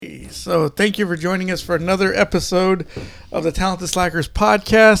So thank you for joining us for another episode of the Talented Slackers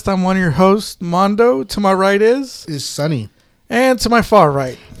podcast. I'm one of your hosts, Mondo. To my right is Sunny. And to my far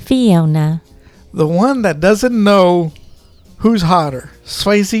right, Fiona. The one that doesn't know who's hotter,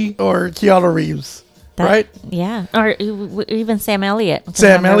 Swayze or Keanu Reeves, right? Yeah. Or even Sam Elliott.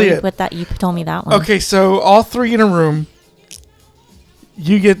 Sam Elliott. You told me that one. Okay, so all three in a room.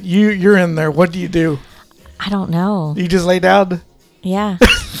 You're in there. What do you do? I don't know. You just lay down? Yeah.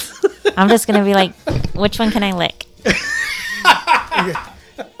 I'm just going to be like, which one can I lick?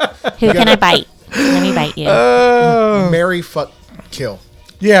 Who can I bite? Let me bite you. Marry, fuck, kill.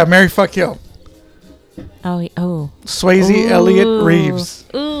 Yeah, marry, fuck, kill. Oh. Swayze, Ooh. Elliott, Reeves.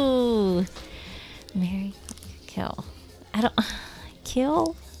 Ooh. Marry, fuck, kill.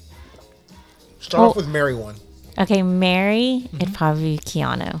 Kill? Start off with marry one. Okay, marry, it'd probably be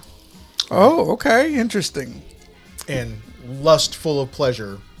Keanu. Oh, okay. Interesting. And lustful of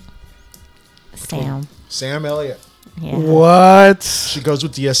pleasure. Sam Elliott. Yeah. What? She goes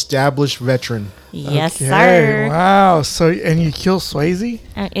with the established veteran. Yes, okay. sir. Wow. So, and you kill Swayze?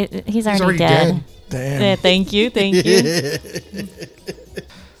 He's already dead. Damn. Thank you.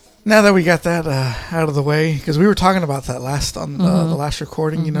 Now that we got that out of the way, because we were talking about that last on the last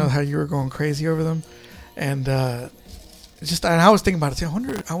recording, you know, how you were going crazy over them. And and I was thinking about it too.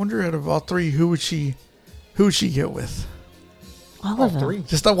 I wonder out of all three, who would she get with? All of them. Three.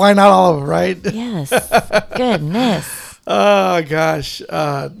 Just why not all of them, right? Yes. Goodness. Oh gosh.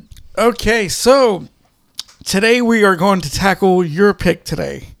 Okay, so today we are going to tackle your pick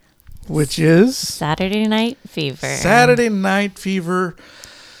today, which is Saturday Night Fever. Saturday Night Fever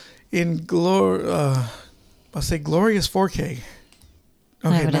in glorious 4K.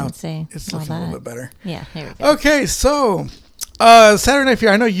 Okay, now it's looking a little bit better. Yeah, here we go. Okay, so Saturday Night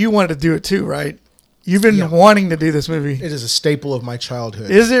Fever. I know you wanted to do it too, right? You've been wanting to do this movie. It is a staple of my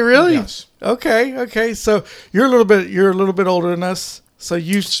childhood. Is it really? Yes. Okay. So you're a little bit older than us. So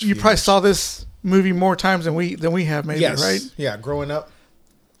you probably saw this movie more times than we have, maybe, right? Yeah, growing up.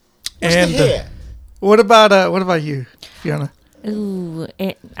 And what about you, Fiona? Ooh,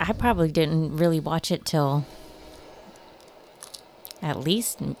 I probably didn't really watch it till at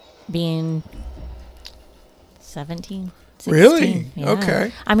least being 17. 16. Really? Yeah.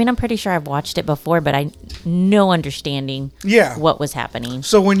 Okay. I mean, I'm pretty sure I've watched it before, but no understanding what was happening.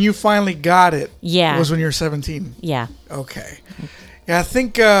 So when you finally got it, was when you were 17? Yeah. Okay. Yeah, I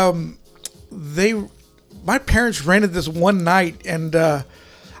think my parents rented this one night, and I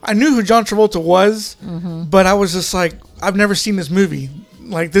knew who John Travolta was, but I was just like, I've never seen this movie.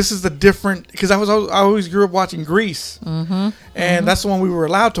 Like, this is the different, because I always grew up watching Grease, and that's the one we were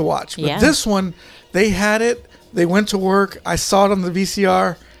allowed to watch. But this one, they had it. They went to work. I saw it on the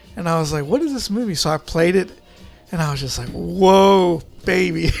VCR, and I was like, what is this movie? So I played it, and I was just like, whoa,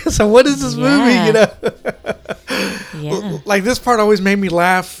 baby. So what is this movie, you know? Like, this part always made me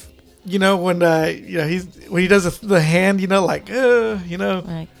laugh, you know, when when he does the hand, you know, like, you know.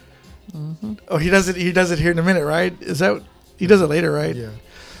 Like, Oh, he does it here in a minute, right? Is that, he does it later, right? Yeah.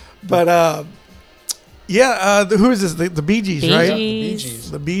 But, who is this? The Bee Gees, right?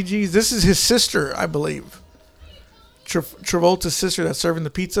 Gees. The Bee Gees. This is his sister, I believe. Travolta's sister that's serving the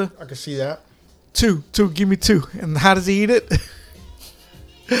pizza. I can see that. Two. Give me two. And how does he eat it?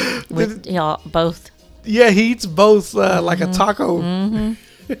 With both. Yeah, he eats both like a taco.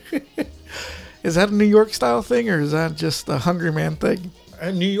 Is that a New York style thing, or is that just a Hungry Man thing?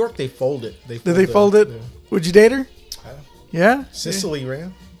 In New York, they fold it. Did they fold it? Yeah. Would you date her? Yeah? Sicily,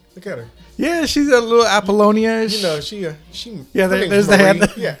 man. Look at her. Yeah, she's a little Apollonia-ish. You know, she. Yeah, there's the hand.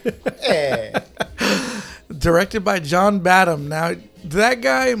 Yeah. Hey. Directed by John Badham. Now, that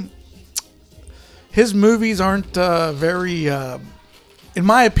guy, his movies aren't very, in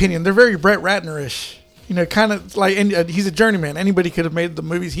my opinion, they're very Brett Ratner-ish. You know, kind of like, he's a journeyman. Anybody could have made the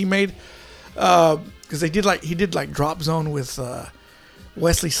movies he made. Because he did Drop Zone with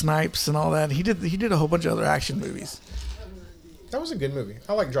Wesley Snipes and all that. He did a whole bunch of other action movies. That was a good movie.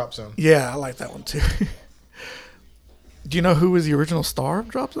 I like Drop Zone. Yeah, I like that one too. Do you know who was the original star of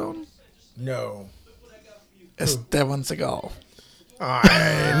Drop Zone? No. Esteban Seagal.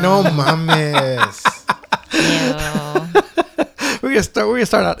 Ay, no mames. Ew. We're gonna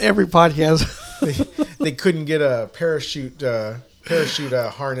start out every podcast. They couldn't get a parachute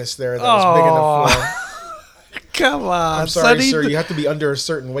harness there that was big enough for him. Come on, I'm sorry, Sonny. sir. You have to be under a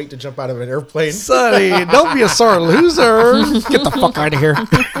certain weight to jump out of an airplane. Sonny, don't be a sore loser. Get the fuck out of here.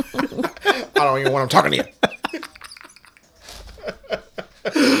 I don't even want him talking to you.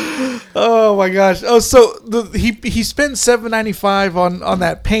 Oh my gosh. Oh, so he spent $7.95 on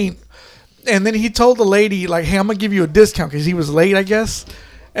that paint, and then he told the lady, like, "Hey, I'm gonna give you a discount," because he was late, I guess.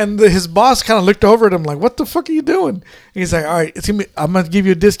 And his boss kind of looked over at him like, "What the fuck are you doing?" And he's like, "All right, I'm gonna give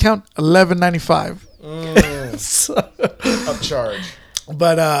you a discount, $11.95." So, Upcharge.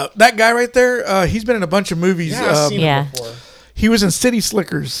 But that guy right there, he's been in a bunch of movies. Yeah, I've seen him before. He was in City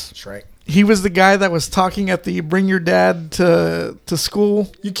Slickers. That's right. He was the guy that was talking at the "Bring Your Dad to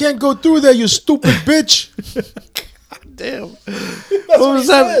School." You can't go through there, you stupid bitch. Damn. What was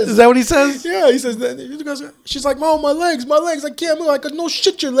that? Is that what he says? Yeah, he says that. She's like, "Mom, my legs, I can't move." I go, "No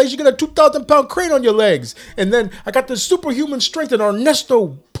shit, your legs. You got a 2,000-pound crane on your legs." And then I got the superhuman strength, and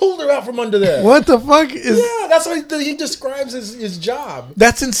Ernesto pulled her out from under there. What the fuck is? Yeah, that's what he describes his job.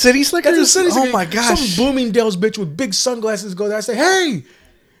 That's in City Slickers. That's in City Slickers. Oh my gosh! Some Bloomingdale's bitch with big sunglasses goes there. I say, "Hey,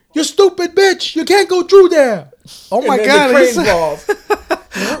 you stupid bitch! You can't go through there." Oh my and god! The crane falls.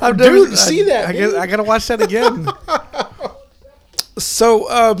 Dude, see that? I gotta watch that again. So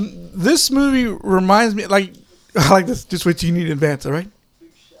this movie reminds me, like, I like this. Just wait till you need to advance, all right?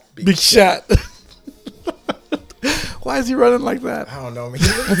 Big shot. Why is he running like that? I don't know. Man.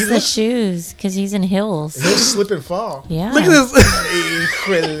 It's the shoes, because he's in heels. He'll slip and fall. Yeah. Look at this.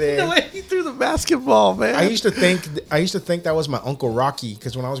 The way he threw the basketball, man. I used to think that was my Uncle Rocky,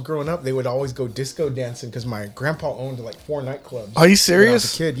 because when I was growing up, they would always go disco dancing, because my grandpa owned like 4 nightclubs. Are you serious? When I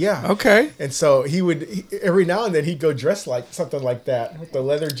was a kid, yeah. Okay. And so every now and then he'd go dress like something like that, with the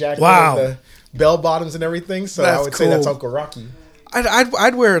leather jacket Wow. and the bell bottoms and everything. So I would say that's Uncle Rocky.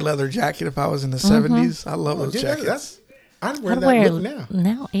 I'd wear a leather jacket if I was in the 70s. I love those Dude, jackets. I'd wear that look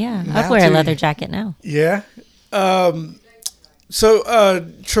now. Yeah. Now I'd wear a too. leather jacket now. Yeah. So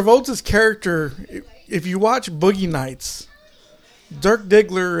Travolta's character, if you watch Boogie Nights, Dirk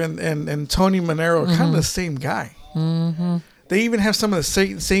Diggler and Tony Manero are kind of the same guy. Mm-hmm. They even have some of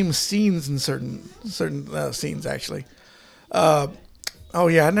the same scenes in certain scenes actually. Oh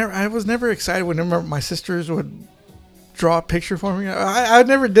yeah, I was never excited whenever my sisters would draw a picture for me. I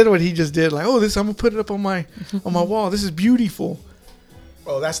never did what he just did. Like, I'm gonna put it up on my wall. This is beautiful.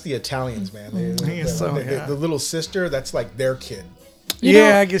 Oh, that's the Italians, man. The little sister, that's like their kid.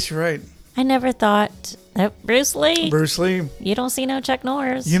 I guess you're right. I never thought that Bruce Lee. You don't see no Chuck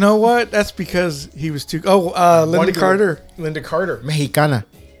Norris. You know what? That's because he was too. Linda Carter. Linda Carter, Mexicana.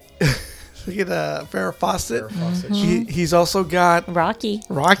 Look at Farrah Fawcett. Mm-hmm. He's also got Rocky.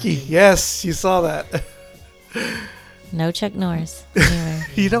 Yes, you saw that. No Chuck Norris. Anyway.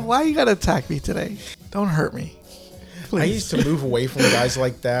 You know why you gotta attack me today? Don't hurt me. Please. I used to move away from guys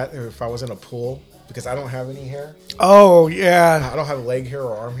like that if I was in a pool, because I don't have any hair. Oh yeah. I don't have leg hair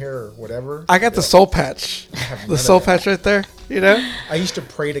or arm hair or whatever. I got the soul patch. The soul patch right there. You know. I used to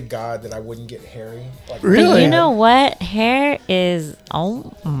pray to God that I wouldn't get hairy. Like, really? But you know what? Hair is.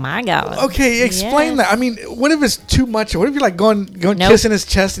 Oh my God. Okay, explain that. I mean, what if it's too much? What if you're like going kissing his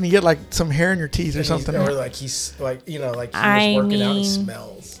chest and you get like some hair in your teeth or something? Or like he's like he was working out and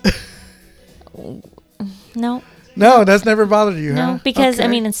smells. No. No, that's never bothered you, huh? No, because okay. I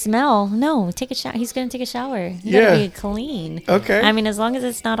mean, smell. No, take a shower. He's gonna take a shower. You gotta be clean. Okay. I mean, as long as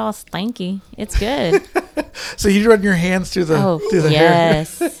it's not all stanky, it's good. So you run your hands through the hair.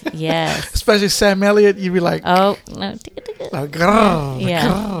 Yes. Especially Sam Elliott, you'd be like, oh no, take it.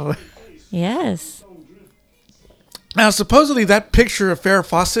 Yeah. Yes. Now, supposedly that picture of Farrah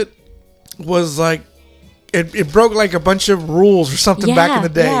Fawcett was like, it broke like a bunch of rules or something back in the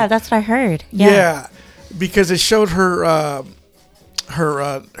day. Yeah, that's what I heard. Yeah. Because it showed her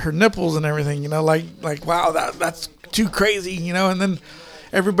nipples and everything, you know, like wow, that's too crazy, you know, and then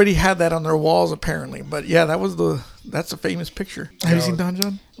everybody had that on their walls apparently. But yeah, that's a famous picture. Have you seen Don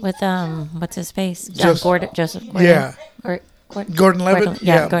John? With what's his face? Joseph Gordon. Yeah. Or Gordon Levitt.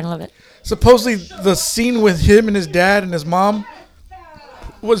 Yeah, Gordon Levitt. Supposedly the scene with him and his dad and his mom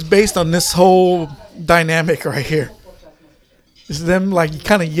was based on this whole dynamic right here. It's them like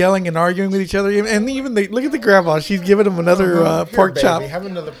kind of yelling and arguing with each other, and even look at the grandma. She's giving him another pork chop. Have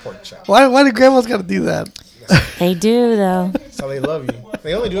another pork chop. Why do grandmas got to do that? They do though. That's how they love you.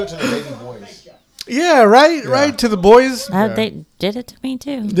 They only do it to the baby boys. Yeah, right. To the boys. They did it to me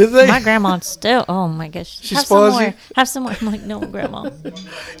too. Did they? My grandma still. Oh my gosh. She Have some spoils more. you? Have some more. I'm like, no, grandma.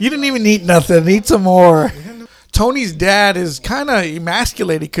 You didn't even eat nothing. Eat some more. Tony's dad is kind of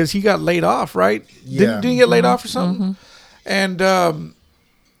emasculated because he got laid off, right? Yeah. Didn't he get laid off or something? And here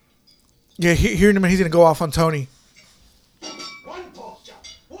in a minute he's gonna go off on Tony.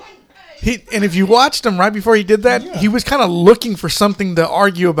 And if you watched him right before he did that, he was kind of looking for something to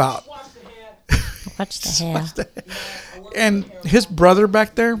argue about. Watch the hair. And his brother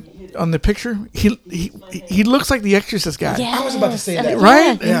back there on the picture, he looks like the Exorcist guy. Yes. I was about to say that.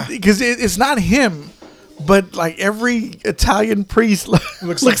 Right? Yeah. Because it's not him, but like every Italian priest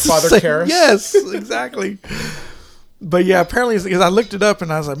looks like Father the same. Karras. Yes, exactly. But yeah, apparently, because I looked it up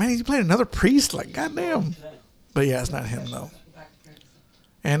and I was like, man, he's playing another priest. Like, goddamn. But yeah, it's not him though.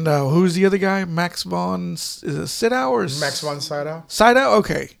 And who's the other guy? Max von? Is it Sydow or Max von Sydow? Sydow?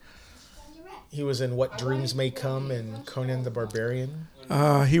 Okay. He was in What Dreams May Come and Conan the Barbarian.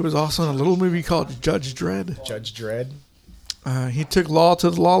 He was also in a little movie called Judge Dredd. Judge Dredd. He took law to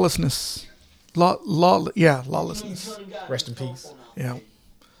the lawlessness. Lawlessness. Rest in peace. Yeah.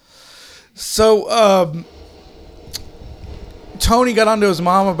 So, Tony got onto his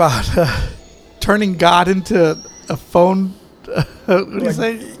mom about turning God into a phone. What do you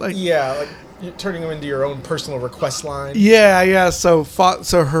say? Like, yeah, like you're turning him into your own personal request line. Yeah. So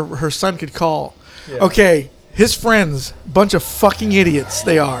her son could call. Yeah. Okay, his friends, bunch of fucking idiots.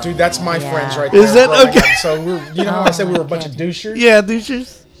 They are. Dude, that's my friends right there. Is that okay? Up. So you know how I said we were a bunch of douchers? Yeah,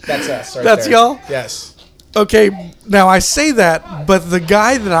 douchers. That's us. Right that's there. Y'all. Yes. Okay, now I say that, but the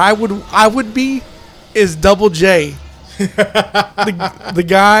guy that I would be is Double J. the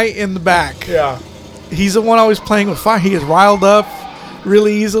guy in the back. Yeah. He's the one always playing with fire. He is riled up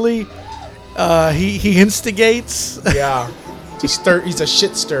really easily. He instigates. Yeah. He's a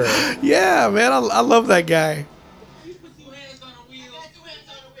shit stirrer. Yeah, man. I love that guy.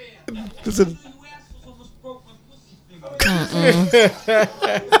 Listen.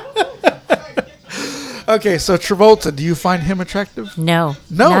 Okay, so Travolta, do you find him attractive? No,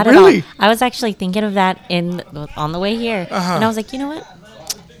 not really. At all. I was actually thinking of that on the way here, and I was like, you know what?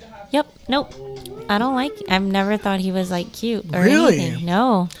 Yep, nope. I don't like. I've never thought he was like cute or anything.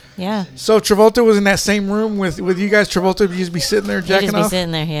 No, yeah. So Travolta was in that same room with you guys. Travolta would just be sitting there jacking off. He'd just be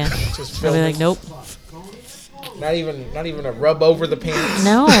sitting there, yeah. Just I'd be like, nope. Not even a rub over the pants.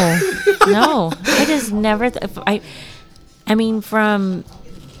 No. I just never. I mean, from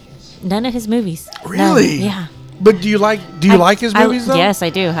none of his movies. Really? No. Yeah. But do you like his movies though? Yes, I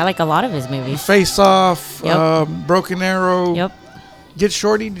do. I like a lot of his movies. Face Off, Yep. Broken Arrow. Yep. Get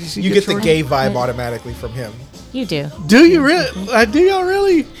Shorty. Did you see? You get the gay vibe automatically from him. You do. Do you really? Do y'all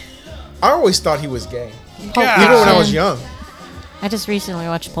really? I always thought he was gay. Pulp Even when I was young. I just recently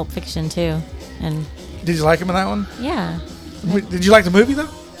watched Pulp Fiction too, and did you like him in that one? Yeah. Did you like the movie though?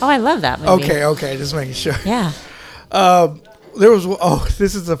 Oh, I love that movie. Okay, just making sure. Yeah. There was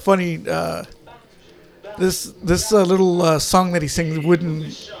this is a funny this little song that he sings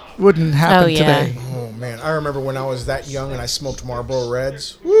wouldn't happen today. Oh man, I remember when I was that young and I smoked Marlboro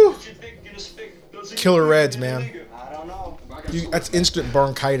Reds. Woo! Killer Reds, man. That's instant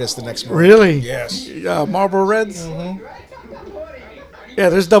bronchitis the next morning. Really? Yes. Marlboro Reds. Mm-hmm. Yeah,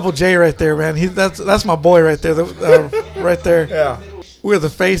 there's Double J right there, man. That's my boy right there. Right there. Yeah. Where the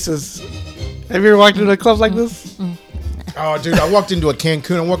faces. Have you ever walked into a club like this? Oh, dude, I walked into a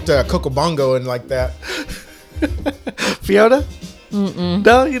Cancun. I walked to Coco Bongo and like that. Fiona? Mm-mm.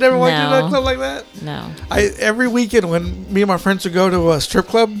 No, you never walked into a club like that? No. Every weekend when me and my friends would go to a strip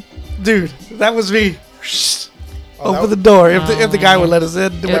club, dude, that was me. Open the door if the guy would let us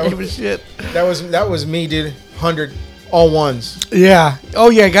in. Wouldn't give a shit. That was me, dude. 100 all ones. Yeah. Oh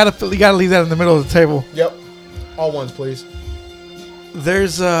yeah. You gotta leave that in the middle of the table. Yep. All ones, please.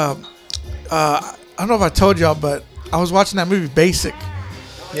 There's I don't know if I told y'all, but I was watching that movie Basic.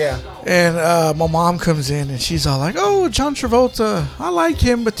 Yeah. And my mom comes in and she's all like, "Oh, John Travolta, I like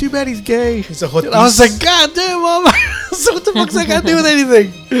him, but too bad he's gay." He's a hoodie. I was like, "God damn, mom! So what the fuck's that got to do with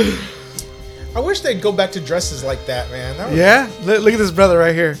anything?" I wish they'd go back to dresses like that, man. Yeah, look at this brother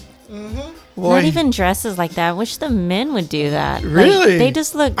right here. Mm-hmm. Not even dresses like that. I wish the men would do that. Really? Like, they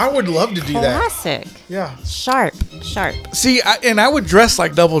just look. I would love to do classic. That. Yeah. Sharp. See, I would dress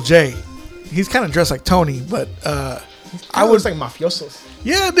like Double J. He's kind of dressed like Tony, but I would like mafiosos.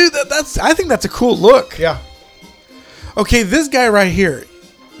 Yeah, dude. I think that's a cool look. Yeah. Okay, this guy right here,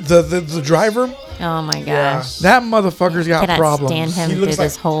 the driver. Oh my gosh. That motherfucker's got problems. I cannot stand him through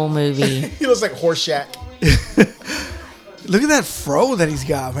this whole movie. He looks like Horseshack. Look at that fro that he's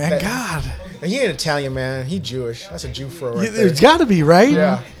got, man. God. He ain't Italian, man. He Jewish. That's a Jew fro right there. It's got to be, right?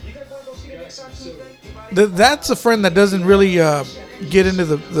 Yeah. That's a friend that doesn't really get into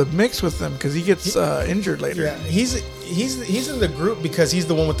the mix with them because he gets injured later. Yeah, he's in the group because he's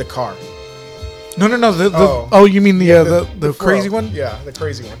the one with the car. No. You mean the crazy one? Yeah, the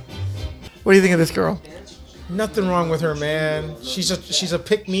crazy one. What do you think of this girl? Nothing wrong with her, man. She's a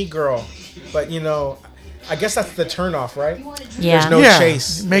pick me girl, but I guess that's the turnoff, right? Yeah. There's no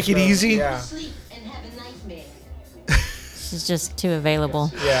chase. Make it easy. Yeah. She's just too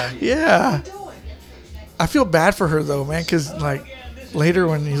available. Yeah. Yeah. I feel bad for her though, man, because like later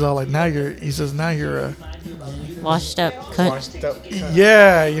when he's all like, now you're a washed up cunt. Washed up cunt.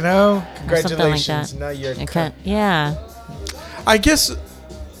 Yeah, Congratulations. Like now you're a cunt. Yeah. I guess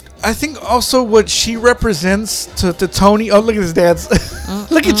I think also what she represents to Tony. Oh, look at this dance!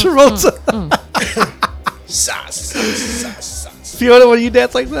 Look at Travolta. Fiona, will you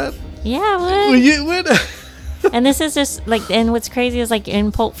dance like that? Yeah, I Will would. you? Would? And this is just like, and what's crazy is like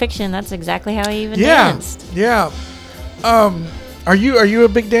in Pulp Fiction, that's exactly how he even Yeah, danced. yeah. Are you a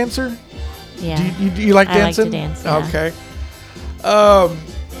big dancer? Yeah. Do you like I like to dancing? dance, yeah. Okay.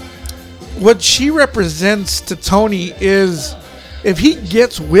 What she represents to Tony is, if he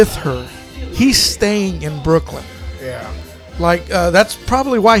gets with her, he's staying in Brooklyn. Yeah. Like that's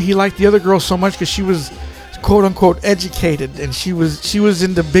probably why he liked the other girl so much, because she was quote unquote educated and she was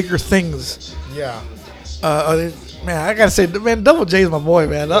into bigger things. Yeah. Man, I gotta say, man, Double J is my boy,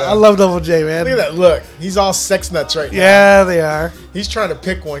 man. I love Double J, man. Look at that look. He's all sex nuts right now. Yeah, they are. He's trying to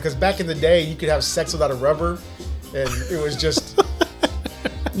pick one because back in the day, you could have sex without a rubber, and it was just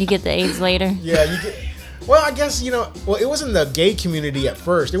You get the AIDS later. yeah. You get. Well, I guess Well, it wasn't the gay community at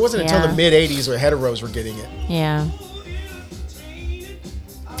first. It wasn't until Yeah. the mid '80s where heteros were getting it. Yeah.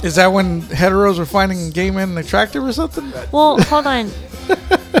 Is that when heteros were finding gay men attractive or something? Well, hold on.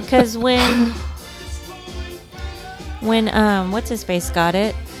 Because when what's his face got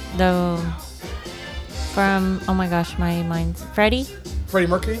it, though, from, oh my gosh, my mind's Freddie Freddie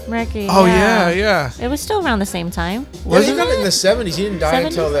Mercury. Mercury. Oh yeah. It was still around the same time. Was he it? got it in the '70s? He didn't die 70s?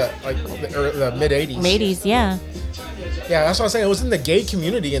 until the mid '80s. Ladies, yeah. Yeah, that's what I'm saying. It was in the gay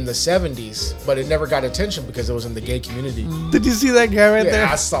community in the '70s, but it never got attention because it was in the gay community. Did you see that guy right Yeah, there?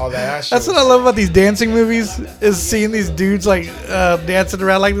 I saw that. That shit That's what I was- love about these dancing movies, is seeing these dudes like dancing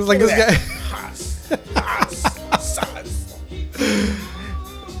around like this, like this guy.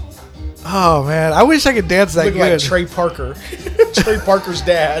 Oh man, I wish I could dance that Look good. like Trey Parker. Trey Parker's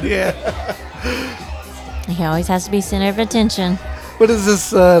dad. Yeah. He always has to be center of attention. What is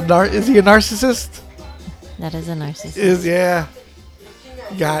this? Is he a narcissist? That is a narcissist. Is yeah.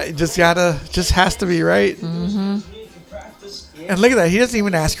 Just has to be right. Mm-hmm. And look at that. He doesn't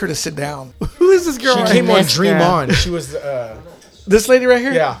even ask her to sit down. Who is this girl? She right came here? on This Dream girl. On. She was, This lady right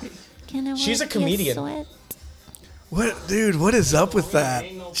here. yeah. Can I She's a wipe your comedian. sweat? What, dude? What is up with that?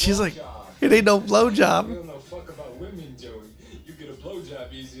 She's like, it ain't no blowjob. You don't know fuck about women, Joey. You get a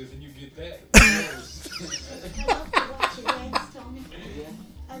blowjob easier than you get that.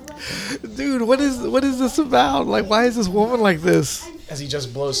 Dude, what is this about? Like, why is this woman like this? As he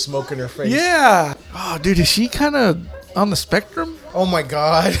just blows smoke in her face. Yeah. Oh, dude, is she kind of on the spectrum? Oh my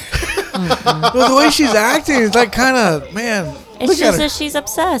God. Well, the way she's acting is like kind of, man. It's Look at just her. that she's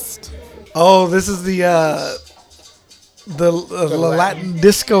obsessed. Oh, this is the Latin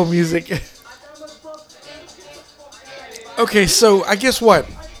disco music. Okay, so I guess what?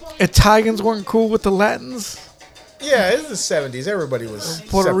 Italians weren't cool with the Latins? Yeah, it's the '70s. Everybody was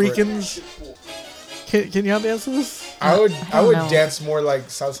Puerto separate. Ricans? Can y'all dance to this? I would don't know. dance more like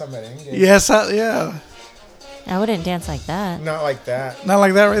salsa merengue. Yes, yeah. I wouldn't dance like that. Not like that. Not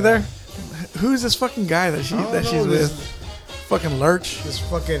like that right there? Who's this fucking guy that she's know, with? this- Fucking Lurch? This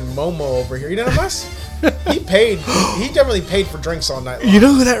fucking Momo over here. You know what? He paid. He definitely paid for drinks all night long. You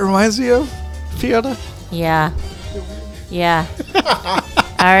know who that reminds me of? Fiona? Yeah. Yeah.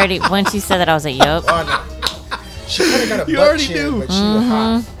 I already, once you said that, I was like, yup. Oh, no. She kind of got a You butt already chin, knew. but she was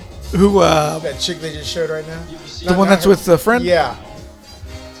hot. Who, That chick they just showed right now. the one that's with the friend? Yeah.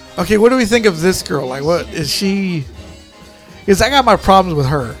 Okay, what do we think of this girl? Like, what is she? Because I got my problems with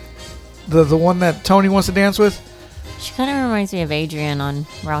her. The one that Tony wants to dance with. She kind of reminds me of Adrian on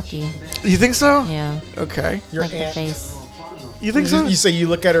Rocky. You think so? Yeah. Okay. Your Like the aunt. face. You think so? You say you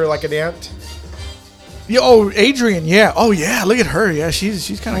look at her like an aunt? Yeah, oh, Adrian. Yeah. Oh, yeah. Look at her. Yeah,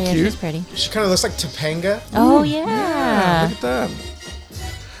 she's kind Oh, of yeah, cute. she's pretty. She kind of looks like Topanga. Oh, Yeah, yeah. look at that.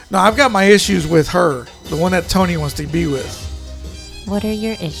 No, I've got my issues with her. The one that Tony wants to be with. What are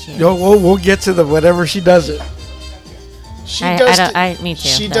your issues? Yo, we'll get to the whatever she does it. She I does. don't- me too,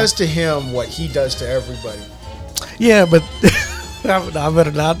 She so. does to him what he does to everybody. Yeah, but I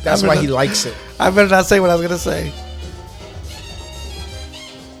better not. That's I why better he not- likes it. I better not say what I was gonna say.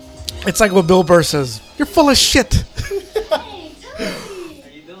 It's like what Bill Burr says. You're full of shit.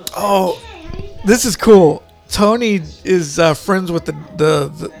 Oh, this is cool. Tony is friends with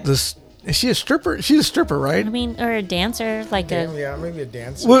the. Is she a stripper? She's a stripper, right? I mean, or a dancer, like a. Yeah, maybe a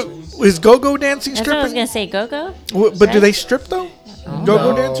dancer. What is go-go dancing That's what I was stripping? gonna say. Go-go. But do they strip though?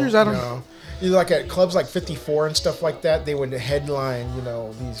 Go-go No, dancers? I don't. know. You look at clubs like 54 and stuff like that. They would headline,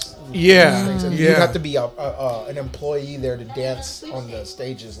 these Yeah, things. And yeah. you'd have to be an employee there to dance on the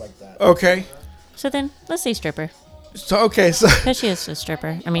stages like that. Okay. So then, let's say stripper, So okay. So because she is a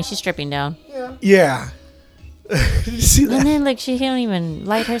stripper. I mean, she's stripping down, yeah. Did you see and that? then like she can't even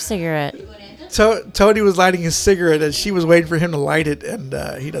light her cigarette. Tony was lighting his cigarette, and she was waiting for him to light it, and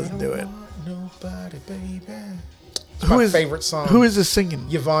he doesn't do it. Nobody, baby. It's Who my is favorite song. Who is this singing?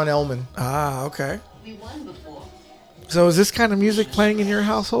 Yvonne Elliman. Ah, okay. So is this kind of music playing in your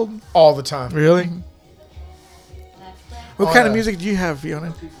household? All the time. Really? What Oh, kind of yeah. music do you have,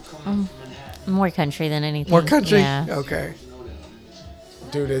 Fiona? More country than anything. More country? Yeah. Okay.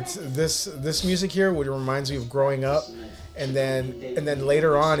 Dude, it's this music here would reminds me of growing up, and then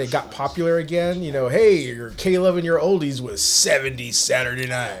later on it got popular again. You know, hey, your K11 your oldies was 70s Saturday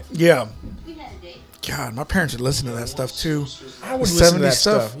night. Yeah. God, my parents would listen to that stuff too. I would The listen to 70s that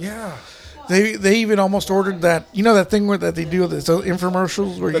stuff. Yeah, They even almost ordered that. You know that thing where that they do the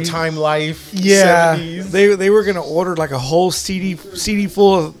infomercials where the you, Time Life. Yeah, 70s. they were gonna order like a whole CD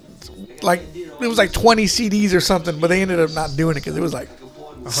full of like it was like 20 CDs or something, but they ended up not doing it because it was like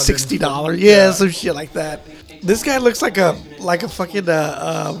 $60. Yeah, some shit like that. This guy looks like a fucking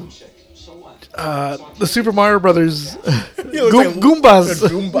the Super Mario Brothers He looks like Goombas. a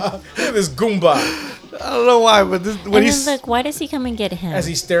Goomba. Look at this Goomba I don't know why, but this when And he's then look, why does he come and get him? as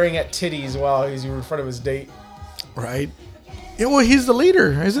he's staring at titties while he's in front of his date. right. Yeah, well, he's the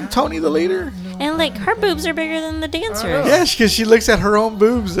leader. Isn't Tony the leader? And like her boobs are bigger than the dancers. Yeah, because she looks at her own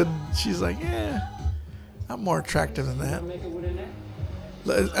boobs and she's like, yeah, I'm more attractive than that.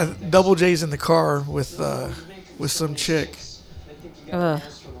 Double J's in the car with some chick. Ugh.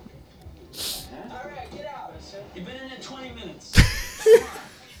 You've been in there 20 minutes.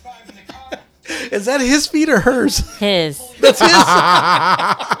 Is that his feet or hers? His. That's his.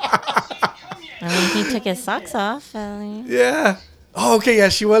 I mean, he took his socks off. Yeah. Oh, okay. Yeah,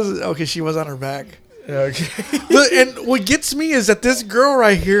 she was. Okay, she was on her back. Okay. Look, and what gets me is that this girl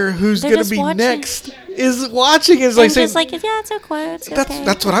right here, who's They're gonna just be watching. next, is watching. Is like And saying, just like, yeah, it's okay. It's okay.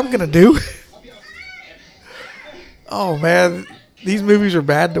 that's what I'm gonna do. Oh man, these movies are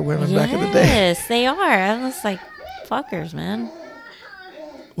bad to women back in the day. Yes, they are. I was like, fuckers, man.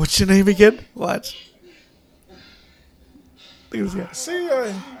 What's your name again? Watch. Look at this guy. See,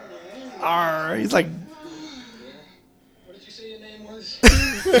 Arr, he's like, What did you say your name was?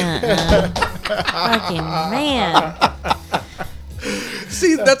 Fucking man.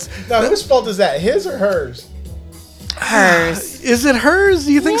 see, that's now whose fault is that? His or hers? Hers. is it hers?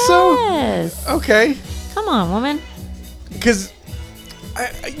 Do you think so? Yes. Okay, Come on, woman. because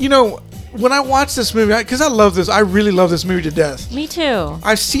you know, when I watch this movie, because I love this, I really love this movie to death. Me too.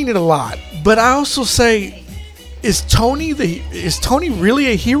 I've seen it a lot, but I also say, is Tony really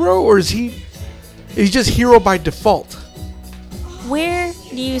a hero, or is he just hero by default? Where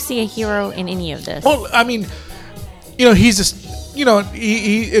do you see a hero in any of this? Well, I mean, you know, he's just, you know,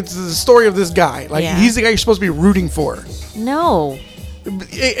 it's the story of this guy. Like Yeah. he's the guy you're supposed to be rooting for. No.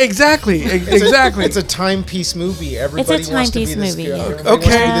 Exactly, exactly. It's a timepiece movie. Everybody It's a wants to be timepiece this movie, guy. yeah. Everybody wants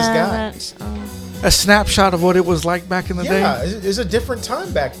to be this guy. But, A snapshot of what it was like back in the Yeah, day. it's a different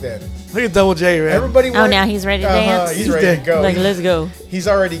time back then. Look at Double J, man. Everybody. Oh, now he's ready to dance? He's ready to go. like, let's go. He's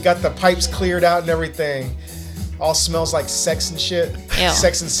already got the pipes cleared out and everything. All smells like sex and shit. Ew.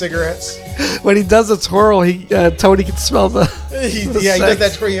 Sex and cigarettes. When he does a twirl, Tony can smell the. He the does sex.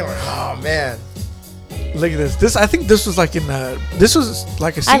 that for you. Oh man. Look at this. I think this was like in. This was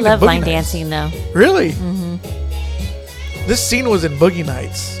like a scene. I in love Boogie line Nights. dancing, though. Really? Mm-hmm. This scene was in Boogie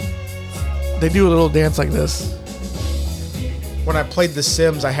Nights. They do a little dance like this. When I played The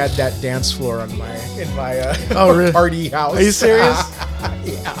Sims, I had that dance floor in my Oh, really? party house. Are you serious?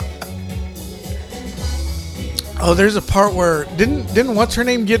 Yeah. Oh, there's a part where didn't what's her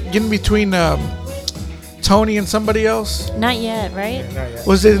name get in between Tony and somebody else? Not yet, right? Not yet.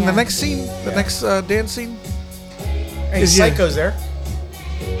 Was it in the Yeah. next scene? The next dance scene? Hey, Is- yeah. Psycho's there.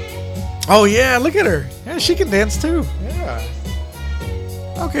 Oh yeah, look at her. Yeah, she can dance too. Yeah.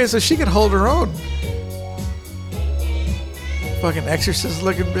 Okay, so she can hold her own. Fucking exorcist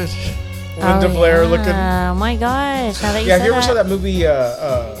looking bitch. Linda Blair looking. Oh my gosh! Now that you Yeah, said have you ever that. saw that movie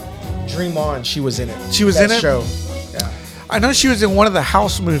Dream On? She was in it. She was That in it? show. Yeah. I know she was in one of the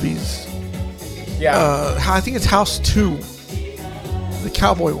House movies. Yeah. I think it's House 2. The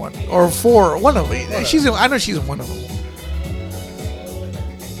cowboy one. Or 4. One of them. I know she's in one of them.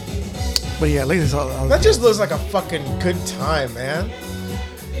 But yeah, look at this. That just looks like a fucking good time, man.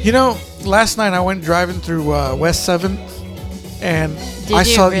 You know, last night I went driving through West 7th. And Did I you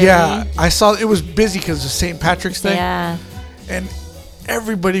saw, really? yeah, I saw it was busy because of St. Patrick's Day. Yeah. And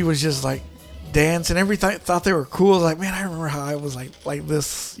everybody was just like dancing. Everybody thought they were cool. Like, man, I remember how I was like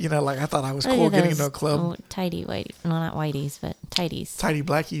this, you know, like I thought I was Look cool at getting those, into a club. tidy whitey. No, not whiteys, but tidies. Tidy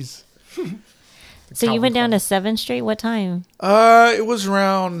blackies. So you went down to 7th Street. What time? It was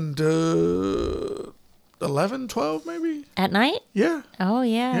around 11, 12 maybe. At night? Yeah. Oh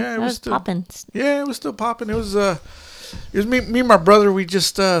yeah. Yeah, it That was was still- popping. Yeah, it was still popping. It was me and my brother. We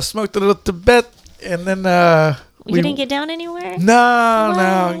just smoked a little Tibet, and then You didn't get down anywhere?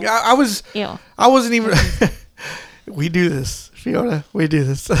 no. What? I was. Ew. I wasn't even. We do this, Fiona. We do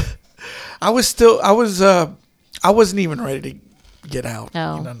this. I wasn't even ready to get out.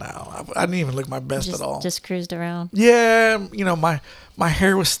 No. You know, no. I didn't even look my best at all. Just cruised around. Yeah, you know, my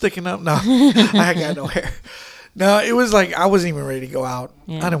hair was sticking up. No, I got no hair. No, it was like I wasn't even ready to go out.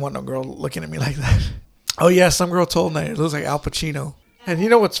 Yeah. I didn't want no girl looking at me like that. Oh yeah, some girl told me it looks like Al Pacino. And you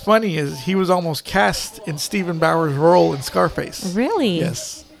know what's funny is he was almost cast in Stephen Bauer's role in Scarface. Really?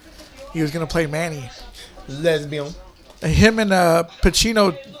 Yes, he was gonna play Manny. Lesbian. And him and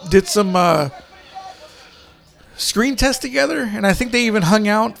Pacino did some screen tests together, and I think they even hung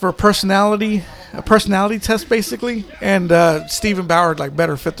out for a personality test basically. And Stephen Bauer like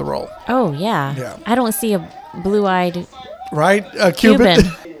better fit the role, Oh yeah. Yeah. I don't see a blue-eyed right? Cuban.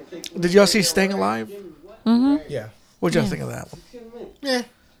 Cuban. Did y'all see Staying Alive? Yeah. What'd y'all Yeah. think of that one? Yeah.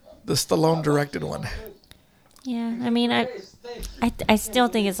 The Stallone directed one. Yeah, I mean, I still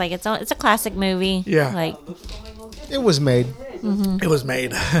think it's like it's a classic movie. Yeah. Like, It was made. It was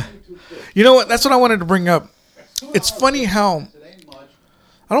made. You know what? That's what I wanted to bring up. It's funny how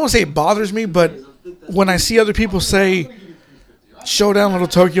I don't want to say it bothers me, but when I see other people say Showdown Little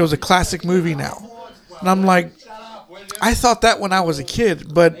Tokyo is a classic movie now, and I'm like, I thought that when I was a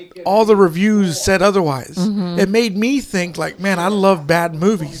kid, but all the reviews said otherwise. It made me think like, man, I love bad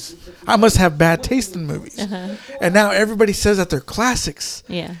movies. I must have bad taste in movies. And now everybody says that they're classics.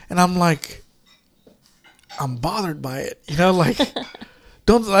 yeah. And I'm like, I'm bothered by it. You know, like,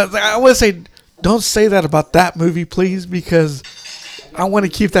 I want to say, don't say that about that movie, please, because I want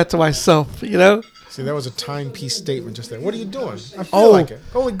to keep that to myself, you know? See, that was a timepiece statement just there. What are you doing? I feel Oh. like it.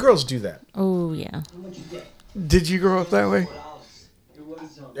 Only girls do that. Oh yeah. Did you grow up that way?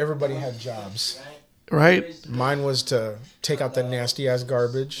 Everybody had jobs. Right? Mine was to take out that nasty ass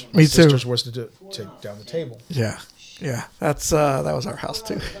garbage. Me My too. sister's was to take down the table. Yeah. Yeah. That's, that was our house,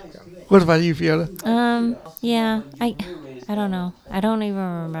 too. What about you, Fiona? Yeah. I don't know. I don't even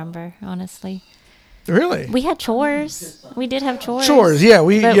remember, honestly. Really? We had chores. We did have chores. Chores, yeah.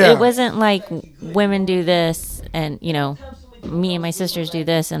 But Yeah. it wasn't like women do this and, you know, me and my sisters do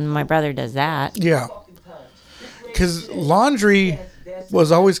this and my brother does that. Yeah. Because laundry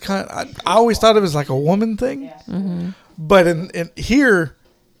was always I always thought it was like a woman thing. But in here,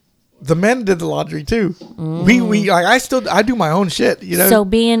 the men did the laundry too. We like I do my own shit, you know? So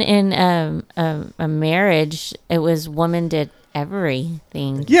being in a marriage, it was woman did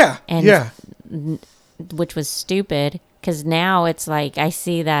everything. yeah. And yeah. which was stupid because now it's like I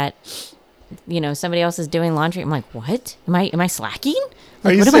see that, you know, somebody else is doing laundry. I'm like, what? Am I slacking?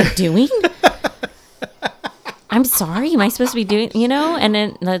 Are Like, you what am I serious? doing? I'm sorry. Am I supposed to be doing? You know? And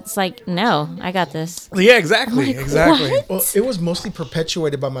then it's like, no, I got this. Yeah, exactly. like, exactly. what? Well, it was mostly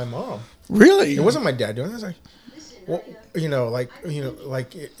perpetuated by my mom. Really? It wasn't my dad doing it. It was like, well,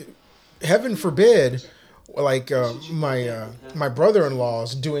 heaven forbid, like my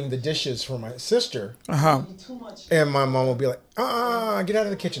brother-in-law's doing the dishes for my sister, Uh-huh. and my mom will be like, get out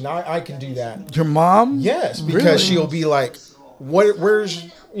of the kitchen. I can do that. Your mom? Yes, because Really? she'll be like, where's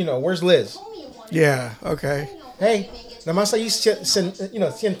Liz? Yeah, okay. Hey, nada más ahí,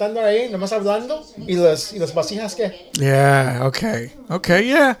 sentando ahí, nada más hablando, y las vasijas que. Yeah, okay. Okay,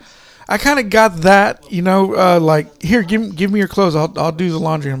 yeah. I kind of got that, you know, like, here, give me your clothes. I'll do the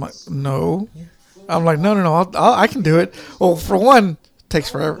laundry. I'm like, no. I'm like, no. I can do it. Well, for one, takes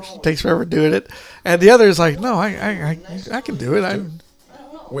forever doing it. And the other is like, no, I can do it. I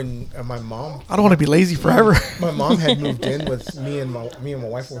When my mom don't want to be lazy forever. My mom had moved in with me and my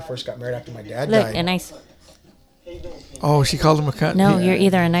wife when we first got married after my dad Look, died. a nice. Oh, she called him a cunt? No, you're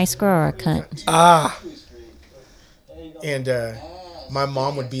either a nice girl or a cunt. And my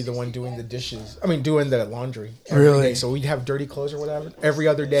mom would be the one doing the dishes. I mean, doing the laundry every Really? day. So we'd have dirty clothes or whatever. Every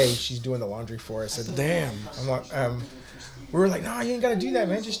other day, she's doing the laundry for us. And Damn. I'm like, we were like, no, you ain't got to do that,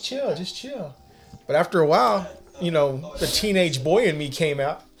 man. Just chill. But after a while, you know, the teenage boy in me came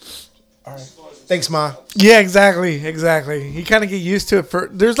out. All right. Thanks, Ma. Yeah, exactly. You kind of get used to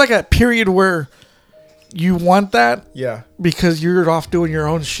it. There's like a period where you want that Yeah. because you're off doing your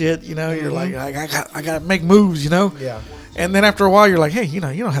own shit. You know, you're like, I got to make moves. You know. Yeah. And then after a while, you're like, hey, you know,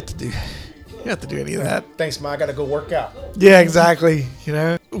 you don't have to do any of that. Thanks, Ma. I got to go work out. Yeah, exactly. You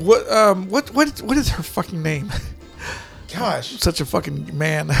know what is her fucking name? Gosh. Such a fucking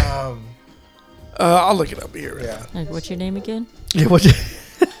man. I'll look it up here. Yeah. Like, what's your name again? Yeah.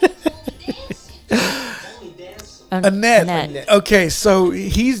 Annette. Annette. Okay, so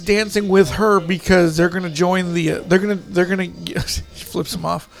he's dancing with her because they're gonna join the. They're gonna. She flips him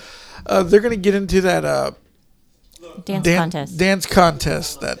off. They're gonna get into that Dance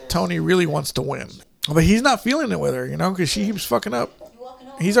contest. that Tony really wants to win, but he's not feeling it with her, because she keeps fucking up.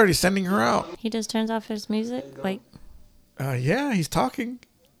 He's already sending her out. He just turns off his music. Like, Yeah, he's talking.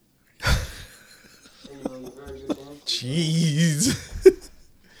 Jeez.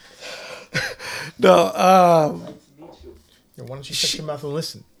 No, Why don't you shut your mouth and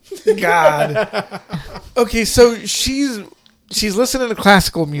listen? God. Okay, so she's listening to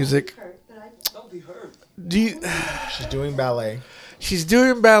classical music. She's doing ballet. She's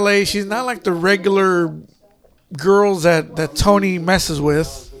doing ballet. She's not like the regular girls that Tony messes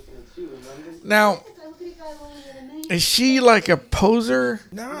with. Now, is she like a poser?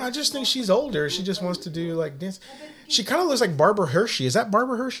 No, I just think she's older. She just wants to do like dance. She kind of looks like Barbara Hershey. Is that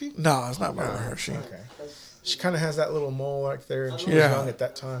Barbara Hershey? No, it's not Barbara Hershey. Okay. She kind of has that little mole right there, and she was Yeah. young at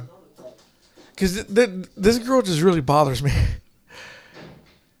that time. Because this girl just really bothers me.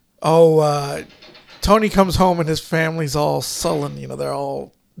 Oh, Tony comes home and his family's all sullen. They're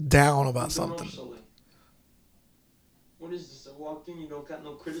all down about something. What is this? I walked in, you don't got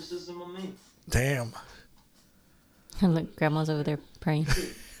no criticism on me? Damn. and look, Grandma's over there praying.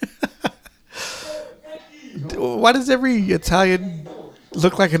 Why does every Italian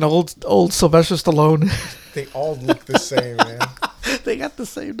look like an old Sylvester Stallone? They all look the same, man. They got the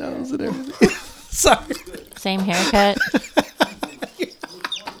same nose and everything. Sorry. Same haircut.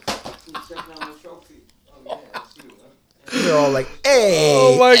 They're all like, "Hey!"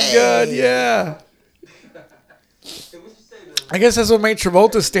 Oh my God, yeah. I guess that's what made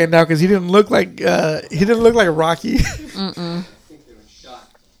Travolta stand out because he didn't look like Rocky.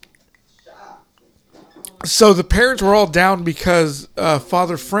 So the parents were all down because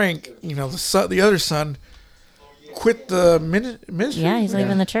Father Frank, the other son, quit the ministry. Yeah, he's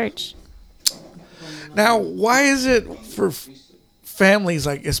leaving the church. Now, why is it for families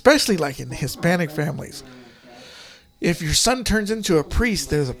especially in Hispanic families, if your son turns into a priest,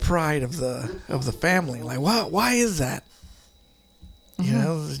 there's a pride of the family? Like, why is that?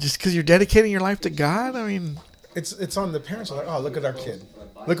 Just because you're dedicating your life to God? I mean, It's on the parents. Are like, "Oh, look at our kid.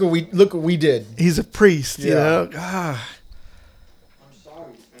 Look what we did." he's a priest. Yeah.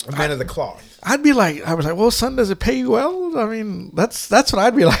 A man of the cloth. I was like, well, son, does it pay well? I mean, that's what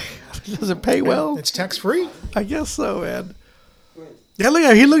I'd be like. Does it pay well? It's tax free. I guess so, man. Yeah, look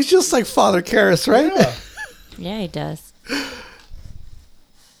at him. He looks just like Father Karras, right? Yeah. Yeah, he does.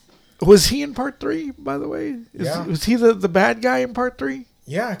 Was he in part 3, by the way? Yeah. Was he the bad guy in part 3?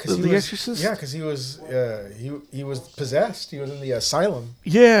 Yeah, because The Exorcist? Yeah, because he was possessed. He was in the asylum.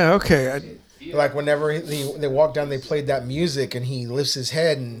 Yeah, okay. Like whenever they walked down, they played that music, and he lifts his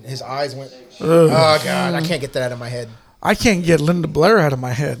head, and his eyes went. Oh God, I can't get that out of my head. I can't get Linda Blair out of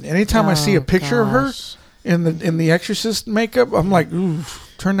my head. Anytime I see a Oh, picture of her gosh. in the Exorcist makeup, I'm like, ooh,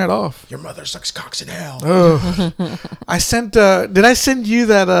 turn that off. Your mother sucks cocks in hell. Ugh. I sent. Did I send you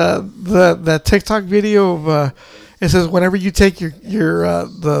that TikTok video of? It says whenever you take your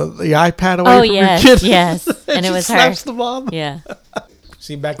the iPad away Oh, from yes, your kid, yes. And it she was her. slaps the mom. Yeah.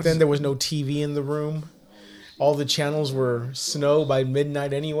 See, back then there was no TV in the room. All the channels were snow by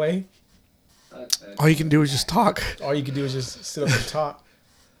midnight anyway. All you can do is just talk, All you could do is just sit up and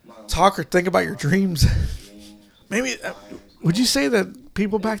talk. or think about your dreams. Maybe would you say that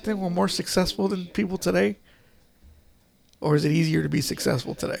people back then were more successful than people today, or is it easier to be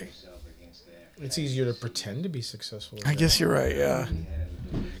successful today? It's easier to pretend to be successful. I guess you're right, yeah.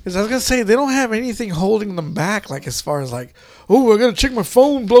 Because I was gonna say they don't have anything holding them back, as far as oh, I gotta check my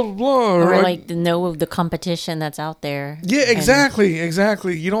phone, blah blah blah, Or to know of the competition that's out there. yeah, And-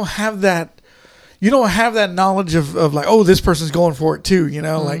 exactly. You don't have that. You don't have that knowledge of oh, this person's going for it too.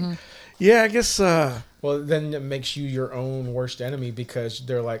 Yeah, I guess. Well, then it makes you your own worst enemy because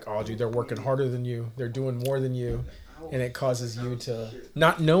they're like, oh, dude, they're working harder than you. They're doing more than you. And it causes you to,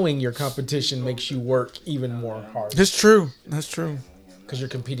 not knowing your competition makes you work even more hard That's true. That's true. because you're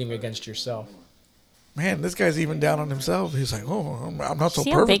competing against yourself. Man, this guy's even down on himself. He's like, oh, I'm not so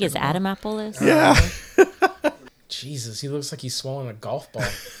See perfect. how big his Adam apple is? Yeah. Jesus, he looks like he's swallowing a golf ball.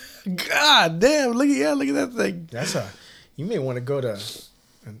 God damn! Look at that thing. You may want to go to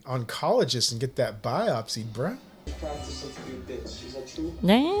an oncologist and get that biopsy, bruh. Practicing to be a bitch. Is that true?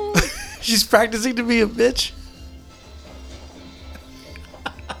 Damn. She's practicing to be a bitch.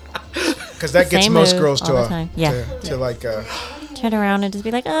 Because that gets Same most move girls all the time. Yeah. to like, Turn around and just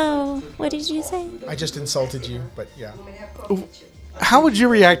be like, oh, what did you say? I just insulted you, but yeah. How would you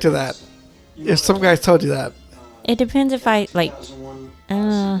react to that if some guys told you that? It depends if I,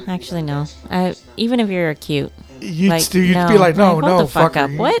 actually, no. Even if you're cute. you'd be like, no, hold no, the fuck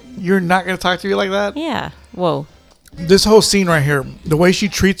fucker. up. What? You're not gonna talk to me like that. Yeah. Whoa. This whole scene right here, the way she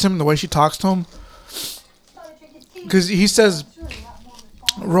treats him, the way she talks to him, because he says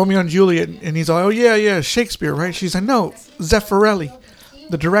Romeo and Juliet, and he's like, oh yeah, Shakespeare, right? She's like, no, Zeffirelli,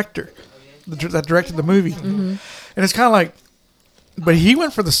 the director, that directed the movie, and it's kind of like, but he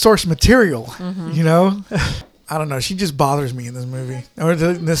went for the source material, you know. I don't know. She just bothers me in this movie, or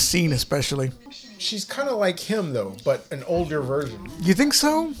in this scene especially. She's kind of like him though, but an older version. You think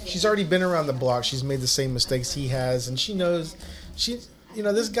so? She's already been around the block. She's made the same mistakes he has, and she knows.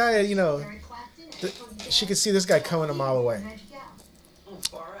 This guy. She could see this guy coming a mile away.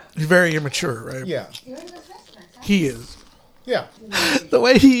 He's very immature, right? Yeah, He is. yeah. The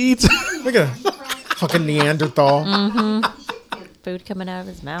way he eats. Look at him, fucking Neanderthal. Food coming out of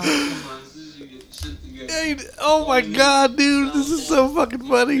his mouth. Oh my god, dude, this is so fucking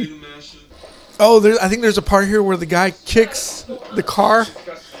funny. Oh, I think there's a part here where the guy kicks the car,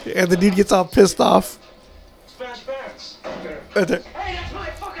 and the dude gets all pissed off. Right there.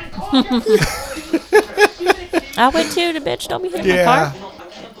 I would too. The bitch don't be hitting my Yeah. car. I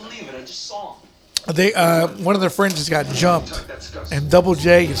can't believe it. I just saw him. They one of their friends just got jumped, and Double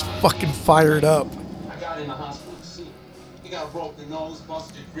J is fucking fired up. I got in the hospital to see him. He got a broken nose,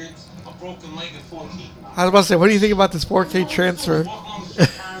 busted ribs, a broken leg, and 4 teeth. I was about to say, what do you think about this 4K transfer? Walking on the street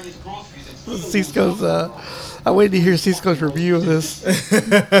carrying his groceries and Cisco's, I waited to hear Cisco's review of this.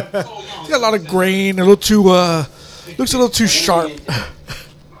 It's got a lot of grain, a little too, looks a little too sharp.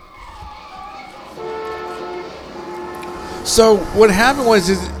 So what happened was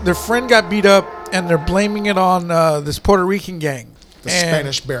their friend got beat up, and they're blaming it on this Puerto Rican gang. The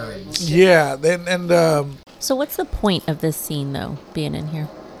Spanish barons. Yeah, and So what's the point of this scene though, being in here?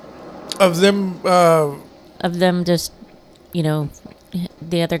 of them, Of them just,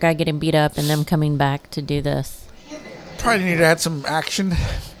 the other guy getting beat up and them coming back to do this. probably need to add some action,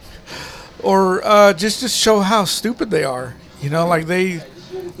 or just to show how stupid they are. Like they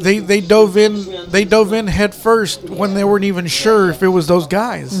dove in head first when they weren't even sure if it was those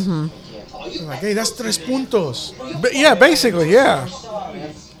guys. Like, hey, that's 3 puntos. But yeah, basically, yeah.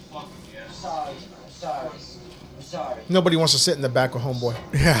 Nobody wants to sit in the back with homeboy.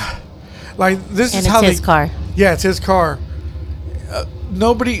 Yeah, like this And is it's how his they. car. Yeah, it's his car.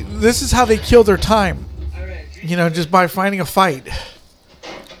 Nobody. This is how they kill their time. Just by finding a fight.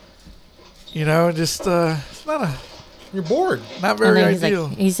 Just it's You're bored. not And very then he's ideal.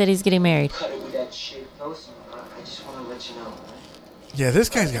 like, he said he's getting married. Cut it with that shit, though, so I just want to let you know, right? Yeah, this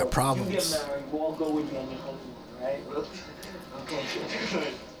guy's got You get problems. married, we'll all go with you on your honeymoon, right?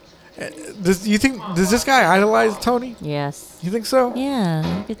 Okay. Does this guy idolize Tony? Yes. You think so?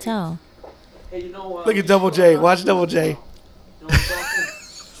 Yeah, you could tell. Hey, you know, Look at Double J. Watch Double J. You know what I'm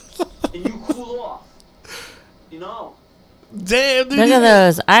talking? And you cool off. Damn, dude. Look at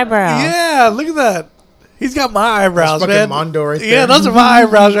those eyebrows. Yeah, look at that. He's got my eyebrows, That's fucking man. Mondo right Yeah, there. those are my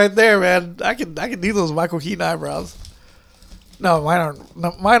eyebrows right there, man. I can do those Michael Keaton eyebrows. No,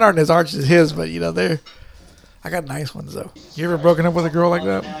 mine aren't as arched as his, but I got nice ones though. You ever broken up with a girl like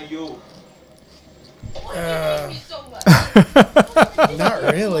that? Now you. Not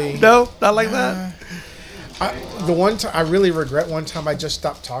really. No, not like that. The one time I really regret, one time I just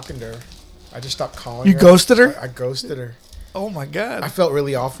stopped talking to her. I just stopped calling You her. ghosted her? I ghosted her. Oh my I god. felt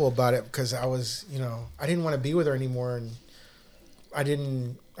really awful about it because I was, I didn't want to be with her anymore, and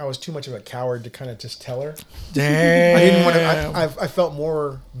I was too much of a coward to kind of just tell her. Damn. I didn't want to. I felt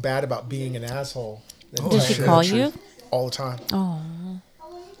more bad about being an asshole. Than Did telling she her call the truth you? all the time? Oh.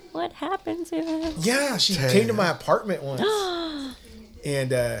 What happened to him? Yeah, she came to my apartment once,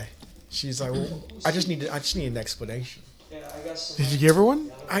 and she's like, well, "I just need an explanation." Yeah, I got some. Did you give her one?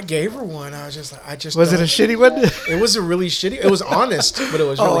 I gave her one. I was just like, Was it a don't- shitty one? It was a really shitty. It was honest, but it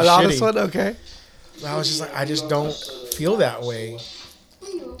was really Oh, an shitty. honest one. Okay. I was just like, I just don't feel that way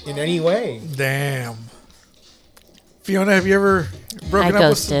in any way. Damn. Fiona, have you ever broken I up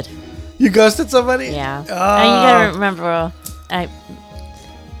ghosted. with? You ghosted somebody? Yeah. Oh. And you gotta remember,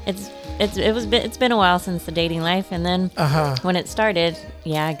 it's been a while since the dating life, and then when it started,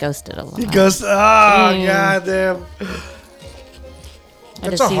 I ghosted a lot. You ghosted. Oh, god damn. I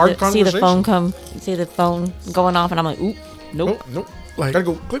That's just a hard see the phone conversation. see the phone going off, and I'm like, oop, nope. Nope. Like, Gotta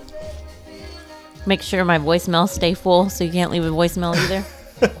go. Click. Make sure my voicemail stay full, so you can't leave a voicemail either.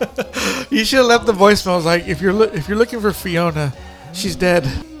 you should have left the voicemails like if you're looking for Fiona, she's dead,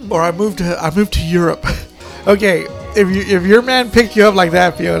 or I moved to Europe. Okay, if your man picked you up like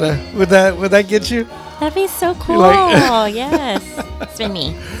that, Fiona, would that get you? That'd be so cool. Like- Yes. Spin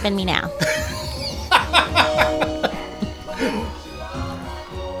me. Spin me now.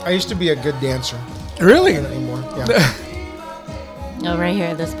 I used to be a good dancer. Really? anymore. Yeah. Oh, right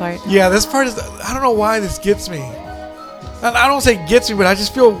here, this part. Yeah, this part is. I don't know why this gets me. I don't say gets me, but I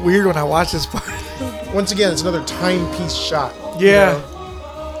just feel weird when I watch this part. Once again, it's another timepiece shot. Yeah. You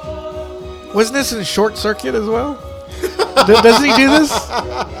know? Wasn't this in Short Circuit as well? Doesn't he do this?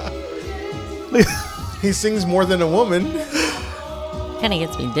 He sings more than a woman. Kind of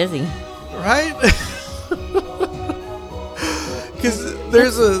gets me dizzy. Right? Because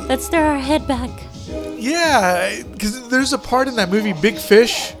there's a. Let's throw our head back. Yeah, because there's a part in that movie Big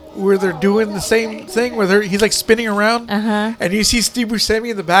Fish where they're doing the same thing where he's like spinning around, and you see Steve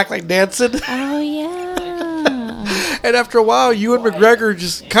Buscemi in the back like dancing, Oh, yeah. and after a while, Ewan McGregor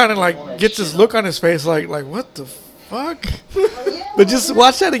just kind of like gets this look on his face like what the fuck? But just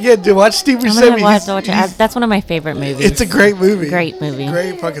watch that again, dude. Watch Steve I'm Buscemi. going to watch it. That's one of my favorite movies. It's a great movie. Great movie.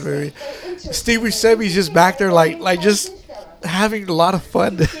 Great fucking movie. Steve Buscemi's just back there like just having a lot of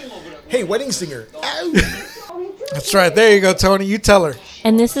fun. Hey, wedding singer. Ow. That's right. There you go, Tony. You tell her.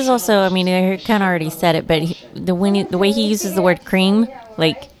 And this is also, I mean, I kind of already said it, but the way he uses the word cream,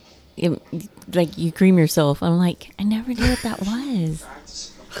 like you cream yourself. I'm like, I never knew what that was.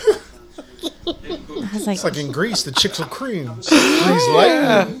 I was like, It's like in Greece, the chicks will cream. Grease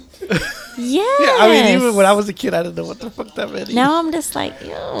lightning. yes. Yeah, I mean, even when I was a kid, I didn't know what the fuck that meant. Now I'm just like,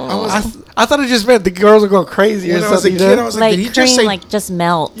 ew. I thought it just meant the girls are going crazy or When I was a something. kid, I was like, Like did he cream, just say? just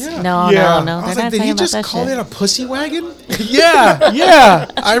melt. Yeah. No, Yeah. no. I was They're like, not did he talking just about that call shit. it a pussy wagon? yeah.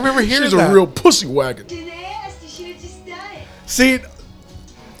 I remember hearing She's that. a real pussy wagon. See,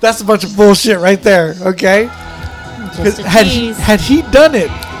 that's a bunch of bullshit right there. Okay, 'Cause Just a had tease. he done it,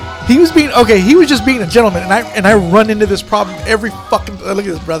 he was being okay. He was just being a gentleman, and I run into this problem every fucking. Look at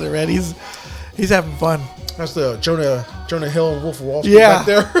this brother, man. He's having fun. That's the Jonah Hill and Wolf of Wall Street Yeah. back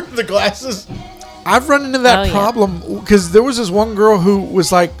there. The glasses. I've run into that Oh, yeah. problem because there was this one girl who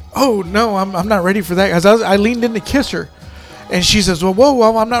was like, "Oh no, I'm not ready for that." As I leaned in to kiss her, and she says, "Well,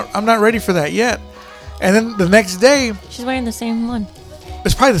 I'm not ready for that yet." And then the next day, She's wearing the same one.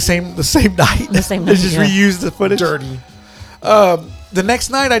 it's probably the same night. The same They night, just yeah. reused the footage. Dirty. The next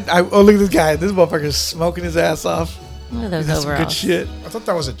night, oh look at this guy. This motherfucker's smoking his ass off. Look at those That's some good overalls. shit. I thought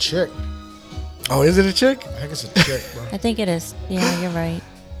that was a chick. Oh, is it a chick? I think it's a chick, bro. I think it is. Yeah, you're right.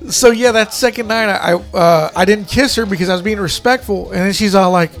 So yeah, that second night, I didn't kiss her because I was being respectful, and then she's all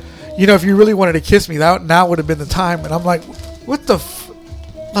like, if you really wanted to kiss me, that now would have been the time. And I'm like, what the?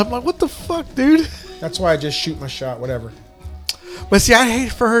 I'm like, what the fuck, dude? That's why I just shoot my shot, whatever. But see, I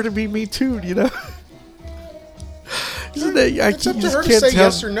hate for her to be me too, Isn't it? It's up you to just her to can't say tell-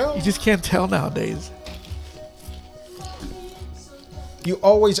 yes or no. You just can't tell nowadays. You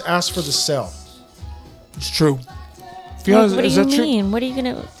always ask for the sell. It's true. Fiona, What do is you that true? mean? What are you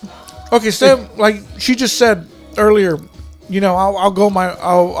gonna? Okay, so like she just said earlier,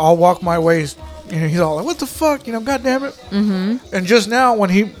 I'll walk my ways. He's all like, "What the fuck?" God damn it. Mm-hmm. And just now, when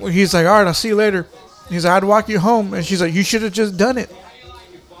he's like, "All right, I'll see you later," he's like, "I'd walk you home," and she's like, "You should have just done it."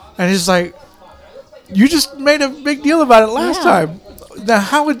 And he's like, "You just made a big deal about it last Yeah. time."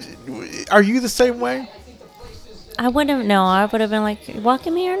 Now, are you the same way? I wouldn't know. I would have been like,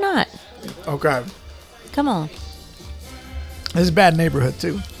 walking me or not? Okay, Come on. it's a bad neighborhood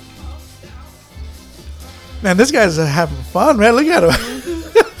too. Man, this guy's having fun, man. Look at him.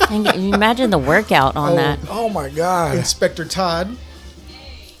 And you imagine the workout on that. Oh my god. Inspector Todd.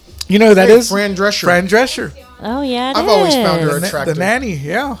 You know who that Hey, is? Fran Drescher. Fran Drescher. Oh yeah, I've always found her The attractive. nanny,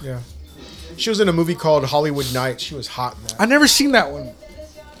 yeah. Yeah. She was in a movie called Hollywood Nights. She was hot in that. I never seen that one.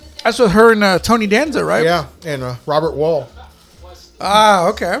 That's with her and Tony Danza, right? Yeah, and Robert Wall. Ah,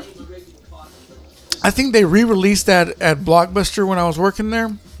 okay. I think they re-released that at Blockbuster when I was working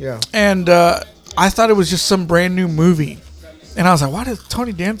there, Yeah. and I thought it was just some brand new movie, and I was like, "Why does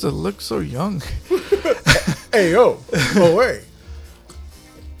Tony Danza look so young?" Hey, yo. Oh, wait.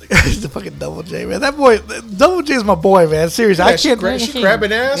 He's the fucking Double J, man. That boy, Double J is my boy, man. Seriously, I Yeah, she can't. gra- she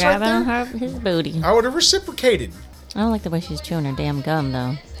grabbing ass right grabbing there? his booty. I would have reciprocated. I don't like the way she's chewing her damn gum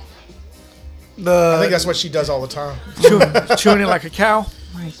though. I think that's what she does all the time. chewing it like a cow.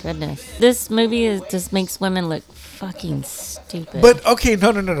 My goodness, this movie just makes women look fucking stupid. But okay,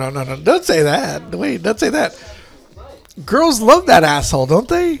 no, don't say that. Wait, don't say that. Girls love that asshole, don't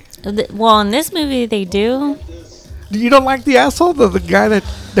they? Well, in this movie they do. You don't like the asshole, the guy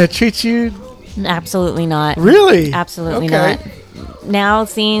that treats you Absolutely not. really? Absolutely Okay. not. Now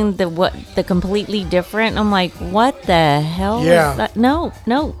seeing the completely different, I'm like, what the hell? Yeah. Is that? No.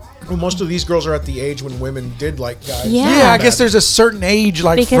 Well, most of these girls are at the age when women did like guys. Yeah. Yeah, I guess there's a certain age,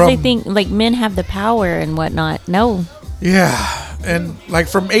 like Because from they think like men have the power and whatnot. No. yeah, and like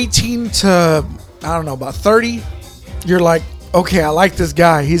from 18 to I don't know about 30, you're like, okay, I like this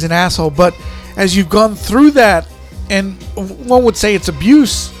guy, he's an asshole, and as you've gone through that, and one would say it's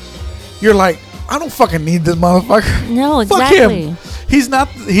abuse, you're like, I don't fucking need this motherfucker. No, Fuck exactly. him. He's not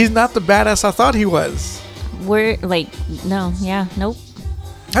the badass I thought he was. We're like, no, yeah, nope.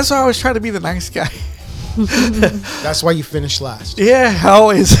 That's why I always try to be the nice guy. That's why you finished last. Yeah, I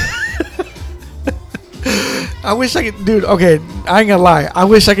always. I wish I could, dude. Okay, I ain't gonna lie. I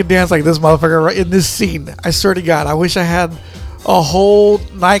wish I could dance like this motherfucker right in this scene. I swear to God, I wish I had a whole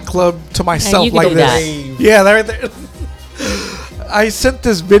nightclub to myself you could like do this. that. Yeah, right there. I sent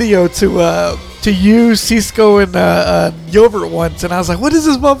this video to you, Cisco, and Gilbert once, and I was like, "What is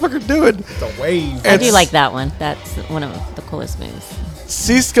this motherfucker doing?" The wave. I do It's- like that one. That's one of the coolest moves.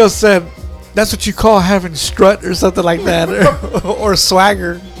 Cisco said, "That's what you call having strut or something like that, or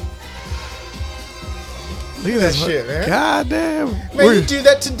swagger." Look at that this shit, man. God damn. Man, you do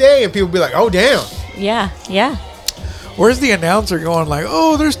that today, and people be like, "Oh, damn." Yeah, yeah. Where's the announcer going like,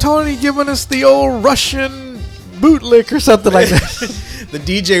 oh, there's Tony giving us the old Russian bootlick or something like that? The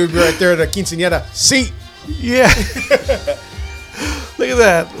DJ would be right there at the quinceañera. See, Yeah. Look at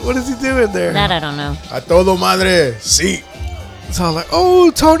that. What is he doing there? That I don't know. a todo madre. See. It's all like, oh,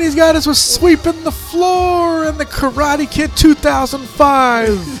 Tony's got us with sweeping the floor and the Karate Kid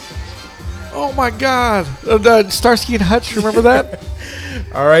 2005. Oh my God. Starsky and Hutch, remember that?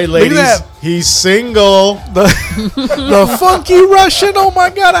 All right, ladies. that. He's single. The funky Russian. Oh my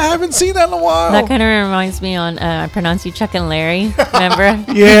God, I haven't seen that in a while. That kind of reminds me on I pronounce you Chuck and Larry. Remember?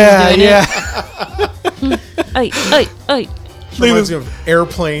 Yeah, Doing yeah. Oi, oi, oi. Reminds me of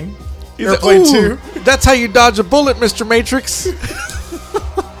Airplane. He's like, Airplane "Ooh, 2. That's how you dodge a bullet, Mr. Matrix.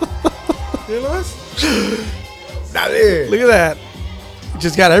 You know Dale. Look at that. You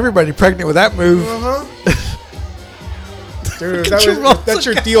just got everybody pregnant with that move. Dude, Get your that's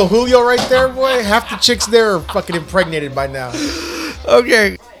your Theo Julio right there, boy. Half the chicks there are fucking impregnated by now.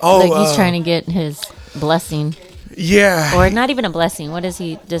 Okay. Oh, Like he's trying to get his blessing. yeah. Or not even a blessing. What is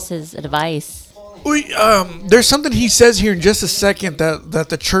he? Just his advice. There's something he says here in just a second that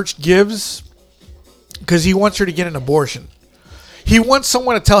the church gives because he wants her to get an abortion. He wants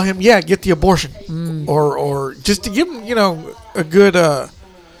someone to tell him, yeah, get the abortion, or just to give him, a good,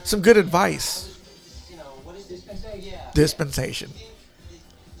 some good advice. Dispensation.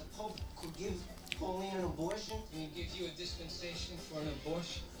 The Pope could give Pauline an abortion? Can he give you a dispensation for an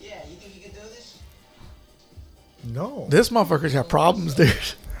abortion? Yeah, you think you could do this? No. This motherfucker's got problems, dude.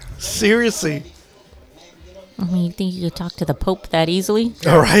 Seriously. I mean, you think you could talk to the Pope that easily?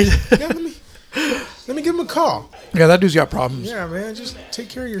 All right. Yeah, let me give him a call. Yeah, that dude's got problems. Yeah, man, just take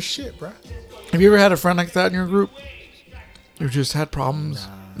care of your shit, bro. Have you ever had a friend like that in your group? Who just had problems?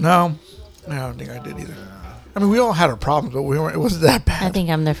 No, I don't think I did either. I mean, we all had our problems, but it wasn't that bad. I think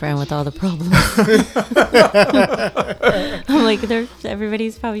I'm the friend with all the problems. I'm like,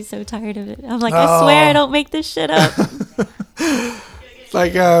 everybody's probably so tired of it. I'm like, I swear I don't make this shit up.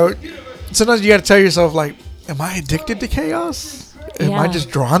 Like, sometimes you got to tell yourself, like, am I addicted to chaos? Am I Yeah. just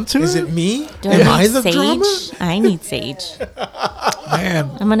drawn to Is it? it me? Do Am I I need the sage? drama? I need sage.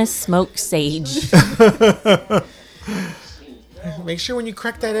 Man, I'm gonna smoke sage. Make sure when you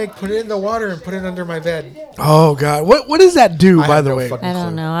crack that egg, put it in the water and put it under my bed. oh God, what does that do? I By have the no way, fucking I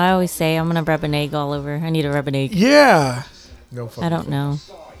don't know. I always say I'm gonna rub an egg all over. I need to rub an egg. yeah, No fucking I don't know.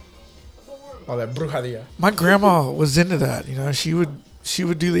 All that brujeria. my grandma was into that. She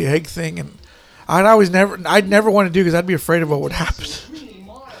would do the egg thing, and I'd never want to do because I'd be afraid of what would happen.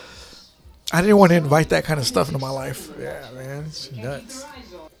 I didn't want to invite that kind of stuff into my life. Yeah, man, it's nuts.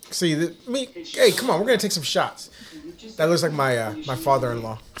 See, hey, come on, we're gonna take some shots. That looks like my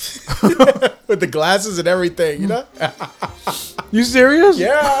father-in-law with the glasses and everything, you know? You serious?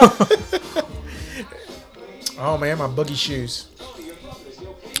 Yeah. Oh man, my boogie shoes.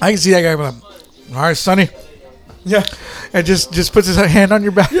 I can see that guy. Like, all right, Sonny, Yeah, and just puts his hand on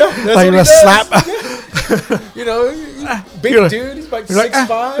your back, that's like what he a does. slap. you know, big You're like- dude. He's like you're like,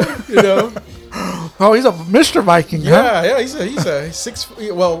 6'5", you know. Oh, he's a Mr. Viking, huh? Yeah, he's a 6.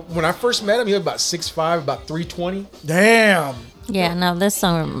 Well, when I first met him, he was about 6'5", about 320. Damn. Yeah, no, this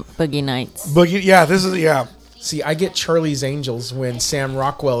song Boogie Nights. Boogie, yeah, this is, yeah. See, I get Charlie's Angels when Sam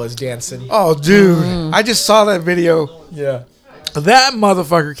Rockwell is dancing. Oh, dude. I just saw that video. Yeah. That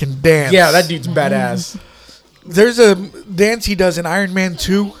motherfucker can dance. Yeah, that dude's badass. There's a dance he does in Iron Man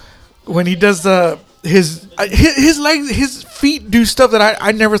 2 when he does his legs, his feet do stuff that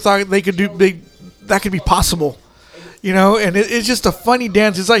I never thought they could do. That could be possible, and it's just a funny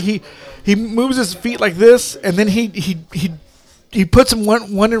dance. It's like he moves his feet like this, and then he puts them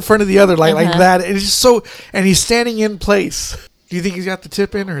one in front of the other like that. And it's just so, and he's standing in place. Do you think he's got the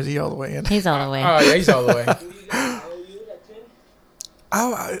tip in, or is he all the way in? He's all the way. Oh, yeah, he's all the way.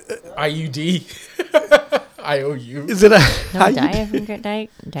 IUD. IOU. Is it a? No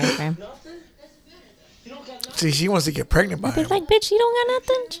diaphragm. See, she wants to get pregnant by They're him. like, bitch, you don't got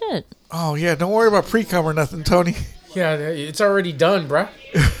nothing. Shit. Oh yeah, don't worry about pre-cum or nothing, Tony. Yeah, it's already done, bruh.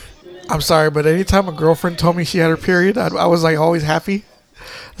 I'm sorry, but anytime a girlfriend told me she had her period, I was like always happy. I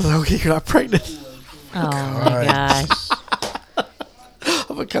was like, okay, you're not pregnant. Oh my gosh.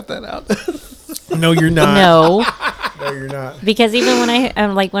 I'm gonna cut that out. No, you're not. No, No, you're not. because even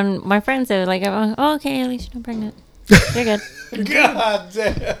when when my friends are like, oh, okay, at least you're not pregnant. You're good. God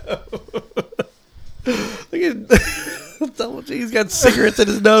damn. Look at Double G. He's got cigarettes in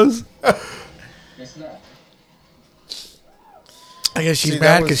his nose. It's not. I guess she's See, that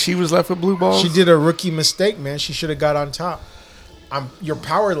mad was- because she was left with blue balls. She did a rookie mistake, man. She should have got on top. You're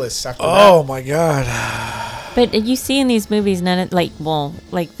powerless after that. Oh my God. But you see in these movies, none of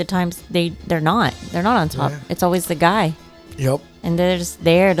the times they're not on top. Yeah. It's always the guy, Yep. and they're just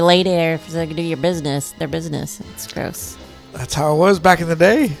there to lay there so they can do their business. It's gross. That's how it was back in the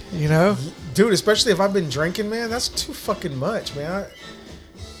day, you know? Dude, especially if I've been drinking, man, that's too fucking much, man.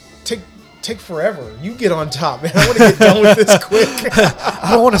 Take forever. You get on top, man. I want to get done with this quick.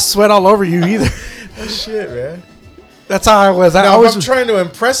 I don't want to sweat all over you either. Oh, shit, man. That's how I was. I Now, always if I'm trying to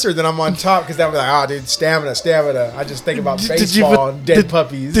impress her, then I'm on top because I'm like, oh, dude, stamina. I just think about Did you baseball put- and dead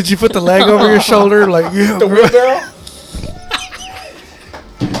puppies. Did you put the leg over your shoulder? Like, yeah, The wheelbarrow?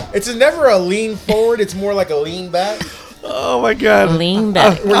 It's never a lean forward. It's more like a lean back. oh my God. Lean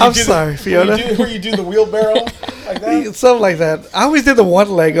back. Where you I'm do the- sorry, Fiona. Where you do the wheelbarrow like that. Something like that. I always did the one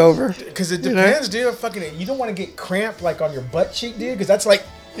leg over. Because it You know? depends, dude. You don't want to get cramped like on your butt cheek, dude. Because that's like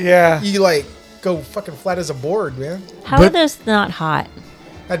Yeah. you like go fucking flat as a board, man. How But- are those not hot?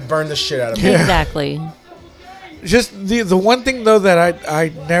 That'd burn the shit out of me. Yeah. Exactly. Just the one thing though that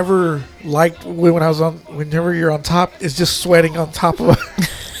I never liked when I was whenever you're on top is just sweating on top of.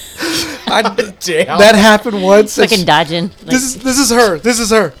 Damn. That happened once. and Fucking dodging. Like, this is her. This is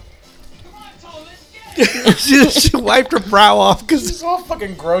her. she wiped her brow off because It's all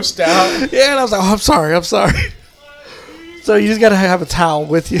fucking grossed out. yeah, and I was like, oh, I'm sorry. So you just gotta have a towel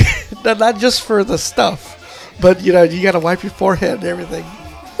with you, not just for the stuff, but you gotta wipe your forehead and everything.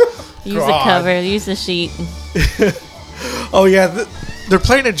 use a God. cover. Use a sheet. Oh yeah, they're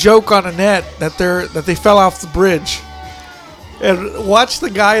playing a joke on Annette that they fell off the bridge, and watch the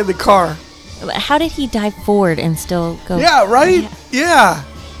guy in the car. How did he dive forward and still go? Yeah, right. Yeah.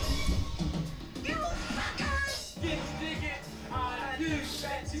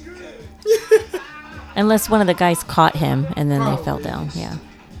 Unless one of the guys caught him and then they fell down. Yeah.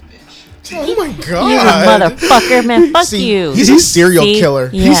 Oh my You god. motherfucker, man. Fuck See, you. he's a serial See? killer.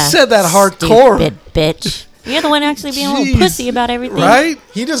 Yeah. He said that hardcore. Stupid bitch. You're the one actually being a Jeez. little pussy about everything. Right?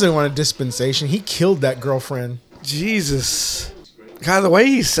 He doesn't want a dispensation. He killed that girlfriend. Jesus. God, the way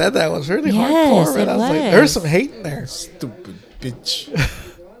he said that was really Yes, hardcore. Man. it I was like, was. there's some hate in there. Stupid bitch.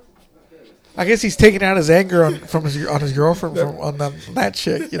 I guess he's taking out his anger on his girlfriend on that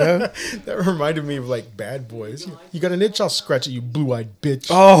chick, you know? That reminded me of like Bad Boys. You got an itch, I'll scratch it, you blue-eyed bitch.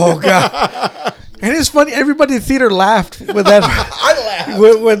 Oh God! And it's funny. Everybody in the theater laughed with that. I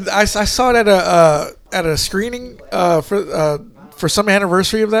laughed. When I saw it at a screening for some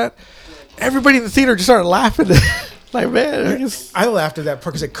anniversary of that, everybody in the theater just started laughing. Like, man, I guess, I laughed at that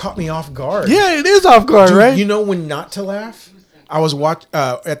part because it caught me off guard. yeah, it is off guard, Dude, right? You know when not to laugh? I was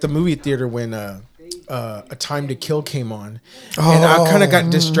at the movie theater when A Time to Kill came on, and I kind of got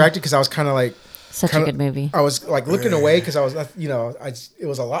distracted because I was kind of like, Such a good movie. I was like looking away because I was, it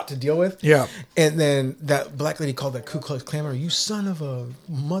was a lot to deal with. Yeah. And then that black lady called that Ku Klux Klan, "You son of a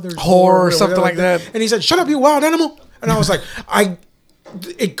mother's Whore or whatever, something like that. And he said, "Shut up, you wild animal!" And I was like,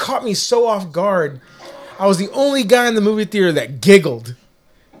 it caught me so off guard. I was the only guy in the movie theater that giggled.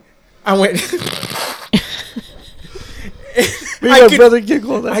 I went. Me and my brother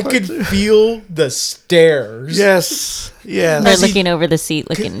giggled at that I part, could too. feel the stares. Yes. They're Yes. looking over the seat,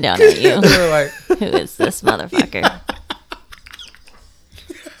 looking down at you. They were like, Who is this motherfucker?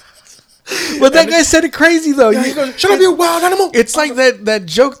 But that guy said it crazy though. he goes, "Shut up, you wild animal!" It's like that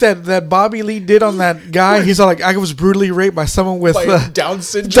joke that Bobby Lee did on that guy. He's all like, I was brutally raped by someone with Like Down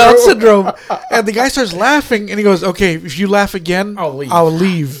syndrome. Down syndrome. And the guy starts laughing and he goes, okay, if you laugh again, I'll leave. I'll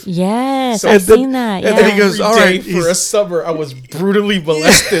leave. Yes, And I've then- seen that. and Yeah. then he goes, all Every right. day for a summer, I was brutally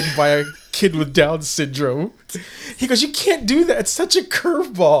molested by a kid with Down syndrome. He goes, "You can't do that. It's such a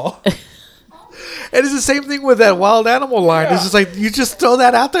curveball." And it's the same thing with that wild animal line. It's just like, you just throw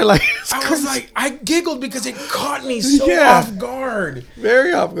that out there like, it's I was like, I giggled because it caught me so Yeah. off guard.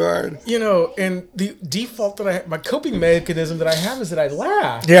 very off guard. And the default that my coping mechanism that I have is that I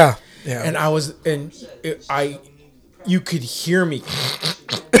laugh. Yeah. Yeah. And I you could hear me.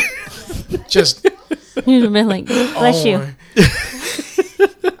 Just You'd have been like, bless you. my-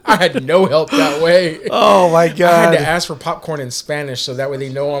 I had no help that way. Oh my I had god. to ask for popcorn in Spanish so that way they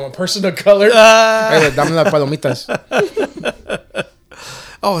know I'm a person of color. Ah. Hey, like, dame las palomitas.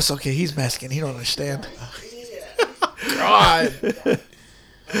 Oh, it's okay. He's Mexican. He don't understand. God.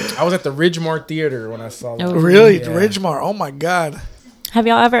 I was at the Ridgemar Theater when I saw that. Oh. Really, Yeah. Ridgemar. Oh my god. Have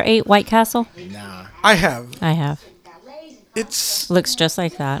y'all ever ate White Castle? Nah. I have. I have. It's Looks just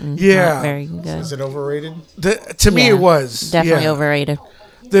like that. And Yeah. not very good. Is it overrated? to me Yeah, it was Definitely yeah. overrated.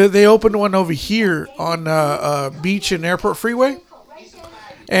 They opened one over here on Beach and Airport Freeway,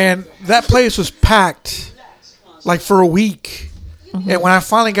 and that place was packed like for a week. And when I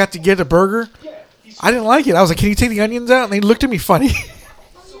finally got to get a burger, I didn't like it. I was like, "Can you take the onions out?" And they looked at me funny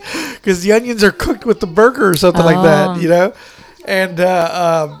because the onions are cooked with the burger or something like that, you know. And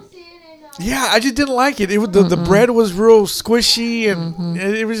yeah, I just didn't like it. It was the bread was real squishy, and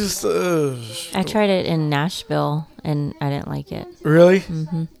it was just I tried it in Nashville and I didn't like it. really.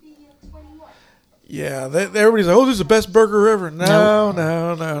 Yeah, everybody's like, "Oh, this is the best burger ever." No,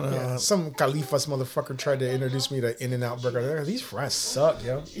 no. Some Califas motherfucker tried to introduce me to In-N-Out Burger. These fries suck,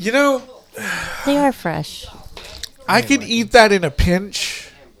 yo. You know, They are fresh. I could eat that in a pinch,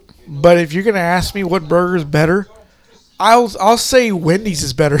 but if you're gonna ask me what burger's better, I'll say Wendy's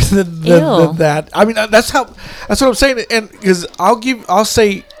is better than Ew. that. I mean, that's what I'm saying, and because I'll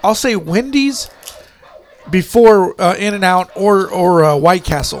say Wendy's before In-N-Out or White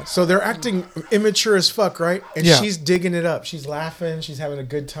Castle. So they're acting immature as fuck, right? And Yeah. she's digging it up. She's laughing. She's having a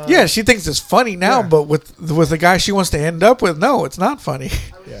good time. Yeah, she thinks it's funny now, Yeah. but with the guy she wants to end up with, no, it's not funny.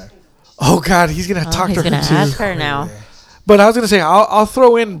 Yeah. Oh God, he's gonna Oh, talk he's to her gonna too. ask her now. But I was gonna say I'll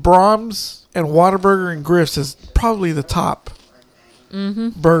throw in Brahms and Whataburger and Griff's as probably the top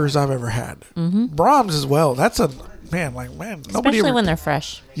burgers I've ever had. Brahms as well. That's a man. Nobody. Especially ever- when they're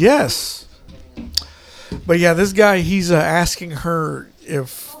fresh. Yes. But yeah, this guy he's asking her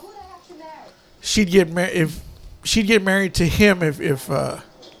if she'd get married to him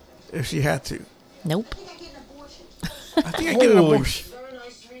if she had to. Nope. I think I get an Holy abortion.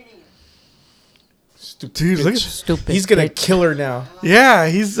 Stupid Dude, look at bitch. Stupid. He's gonna bitch. kill her now. Yeah,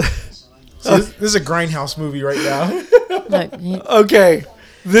 he's So this is a Grindhouse movie right now. Look, he- okay.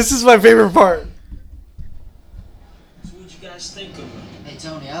 This is my favorite part. So what'd you guys think of her? Hey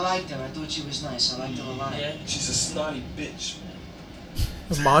Tony, I liked her. I thought she was nice. I liked her a lot. Yeah, she's a snotty bitch,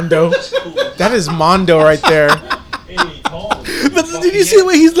 man. Mondo. That is Mondo right there. Hey, Tom. But did you see the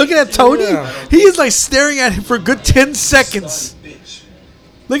way he's looking at Tony? Yeah. He is like staring at him for a good 10 seconds. Snotty bitch.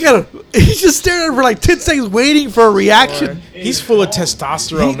 Look at him. He's just staring at him for like 10 seconds waiting for a reaction. He's full of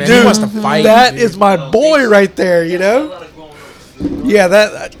testosterone, man. Dude, He wants to fight. that dude. is my boy right there, you know? A lot of growing up. Yeah,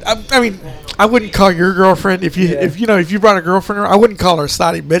 that I mean, I wouldn't call your girlfriend if you brought a girlfriend around, I wouldn't call her a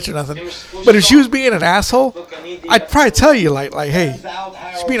snotty bitch or nothing. But if she was being an asshole, I'd probably tell you like hey,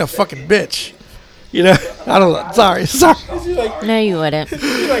 she's being a fucking bitch. You know? I don't know. Sorry. no, you wouldn't.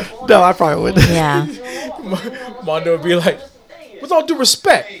 No, I probably wouldn't. Yeah. Mondo would be like, with all due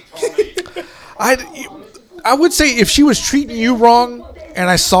respect. I would say if she was treating you wrong and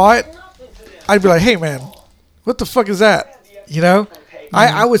I saw it, I'd be like, hey man, what the fuck is that? You know?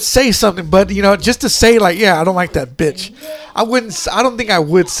 I would say something, but you know, just to say like, yeah, I don't like that bitch. I don't think I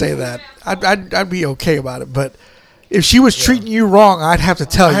would say that. I'd be okay about it, but if she was treating you wrong, I'd have to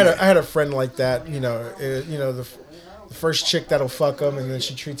tell I you. had a friend like that. The first chick that'll fuck him, and then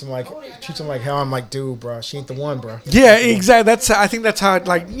she treats him like hell. I'm like, dude, bro, she ain't the one, bro. Yeah, exactly. I think that's how it,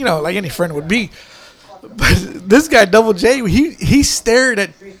 like any friend would be. But this guy, Double J, he stared at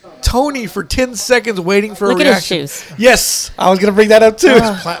Tony for 10 seconds waiting for Look a at his reaction. shoes. Yes, I was gonna bring that up too.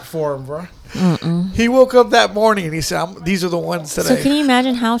 Platform, bro. He woke up that morning and he said, "These are the ones So today." can you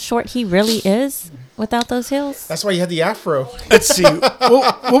imagine how short he really is without those heels? That's why you had the afro. Let's see.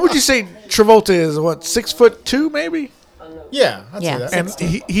 What would you say Travolta is? What, 6'2" maybe? Yeah, I'd Yeah. say that.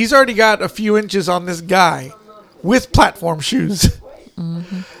 And he's already got a few inches on this guy with platform shoes. He's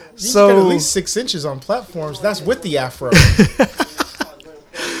got at So, least 6 inches on platforms. That's with the afro.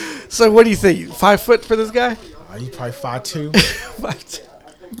 so what do you think? 5 foot for this guy? You probably 5'2". 5'2".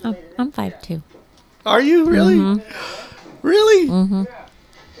 Oh, I'm 5'2". Are you really? Really? Mm-hmm.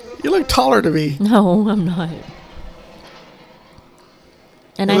 You look taller to me. No, I'm not.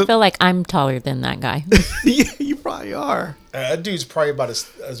 And I Well, feel like I'm taller than that guy. Yeah, you probably are. That dude's probably about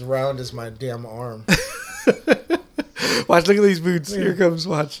as round as my damn arm. Watch, look at these boots. Here comes,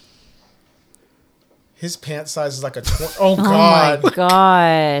 watch. His pant size is like a 20. Oh, Oh God. my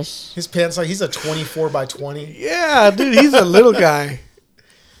gosh. His pant size, he's a 24 by 20. Yeah, dude, he's a little guy.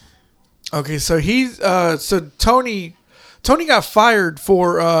 Okay, so Tony got fired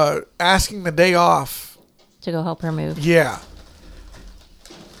for asking the day off. To go help her move. Yeah.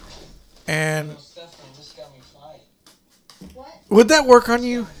 And would that work on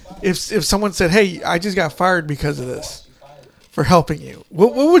you if someone said, "Hey, I just got fired because of this for helping you"?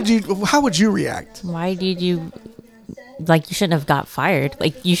 What would you? How would you react? Why did you? Like, you shouldn't have got fired.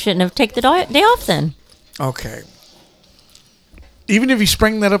 Like, you shouldn't have taken the day off then. Okay. Even if he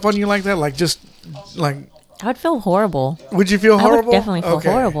sprang that up on you like that, like just like, I would feel horrible. would you feel horrible? I would definitely feel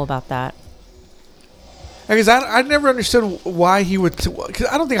horrible about that. Because I never understood why he would. Because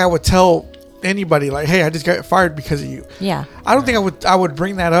I don't think I would tell anybody like, "Hey, I just got fired because of you." Yeah. I don't think I would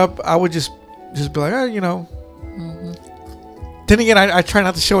bring that up. I would just be like, "Oh, you know." Mm-hmm. Then again, I try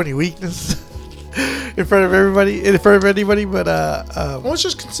not to show any weakness in front of anybody. But Well, it's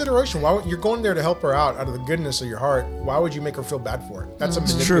just consideration. Why you're going there to help her out of the goodness of your heart? Why would you make her feel bad for it? That's a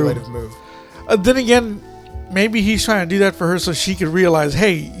manipulative move. Then again, maybe he's trying to do that for her so she could realize,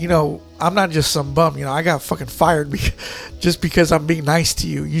 hey, you know, I'm not just some bum. You know, I got fucking fired just because I'm being nice to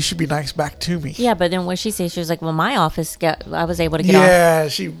you. You should be nice back to me. Yeah, but then what she said, she was like, "Well, my office I was able to get off." Yeah,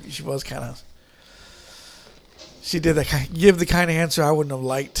 she was kind of. She did give the kind of answer I wouldn't have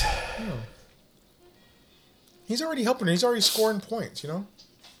liked. He's already helping her. He's already scoring points. You know.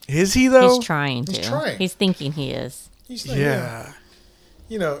 Is he though? He's trying to. He's trying. He's thinking he is. He's like, Yeah.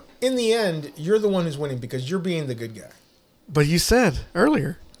 You know, in the end, you're the one who's winning because you're being the good guy. But you said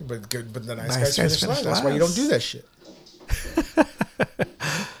earlier. But the nice Nice guys guys finish finish last. That's why you don't do that shit.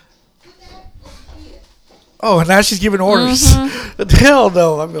 Oh, and now she's giving orders. Hell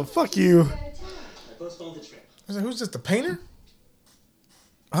no! I'm gonna fuck you. I was like, who's this? The painter?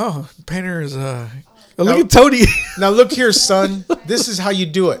 Oh, Painter is look at Tony. Now look here, son. This is how you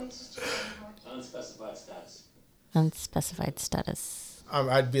do it. Unspecified status. Unspecified status.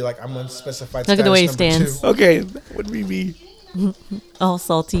 I'd be like, I'm unspecified Look status at the way he number stands. 2. Okay, that would be me. All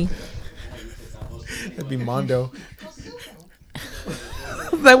salty. That'd be Mondo.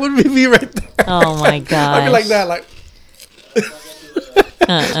 That would be me right there. Oh my god. I'd be like that, like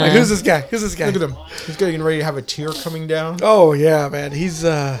who's this guy? Who's this guy? Look at him. He's getting ready to have a tear coming down. Oh yeah, man. He's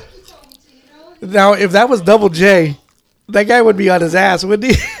now if that was Double J, that guy would be on his ass,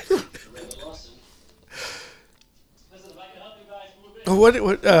 wouldn't he?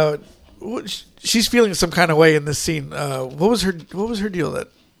 What she's feeling some kind of way in this scene. What was her deal that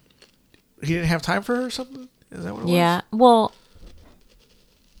he didn't have time for her or something? Is that what it was? Yeah. Well,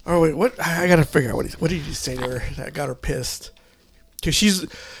 Oh wait, what? I gotta figure out what did he say to her that got her pissed? Because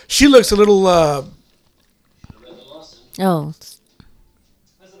she looks a little oh,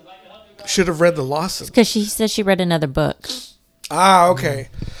 should have read the Lawson. because she said she read another book. Ah, okay.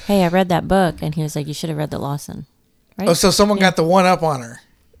 Hey, I read that book, and he was like, "You should have read the Lawson." Right? Oh, so someone got the one up on her,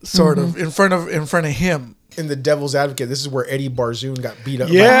 sort of in front of him. In The Devil's Advocate, this is where Eddie Barzoon got beat up,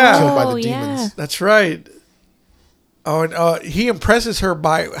 Yeah. killed by Oh, the yeah. demons. That's right. Oh, and he impresses her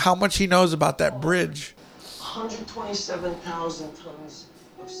by how much he knows about that bridge. 127,000 tons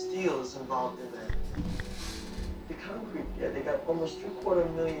of steel is involved in that. The concrete, yeah, they got almost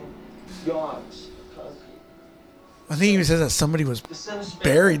 250,000 yards of concrete. I think he says that somebody was The center span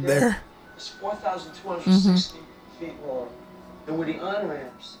buried right there. is 4,260 feet long. And with the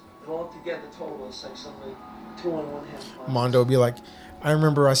on-ramps, it all together total is like something 2.5 miles. Mondo would be like, I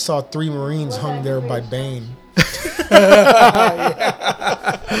remember I saw 3 Marines hung there by Bane.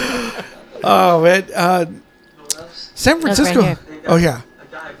 Oh man, San That's right Francisco. here. Oh yeah, A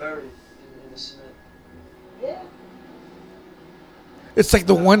guy buried in the cement. Yeah. it's like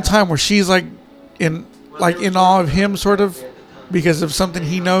the one time where she's like in awe of him, sort of, because of something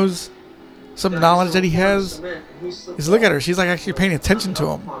he knows, some knowledge that he has. He's look at her. She's like actually paying attention to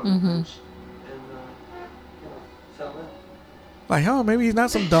him. And, fell in. Like, oh, maybe he's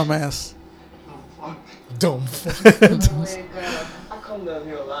not some dumbass. Dumb. I come down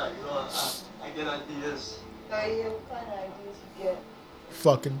here a lot, you know, I get ideas. What kind of ideas you get?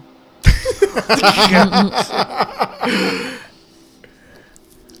 Fucking.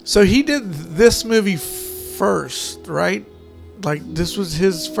 So he did this movie first, right? Like this was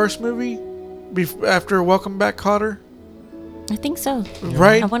his first movie after Welcome Back, Kotter, I think so.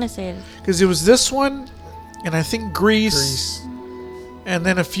 right? I want to say it. Because it was this one, and I think Grease. Grease. And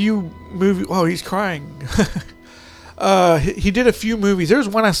then a few movies. Oh, he's crying. He did a few movies. There's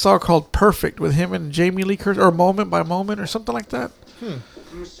one I saw called Perfect with him and Jamie Lee Curtis, or Moment by Moment, or something like that.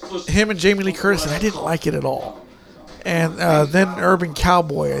 Him and Jamie Lee Curtis, and I didn't like it at all. And then Urban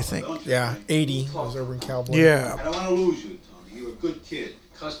Cowboy, I think. Yeah, 80 was Urban Cowboy. Yeah. I don't want to lose you, Tony. You're a good kid.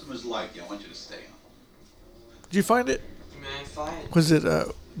 Customers like you. I want you to stay on. Did you find it? Man, fired. Was it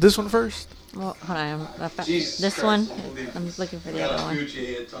this one first? Well, hold on. This one. I'm looking for the other one.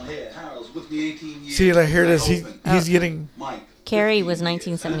 See, like, here it is. He's getting Carrie was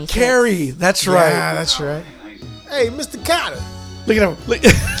 1976. Carrie. That's right. Yeah, that's right. Hey, Mr. Carter. Look at him. Look.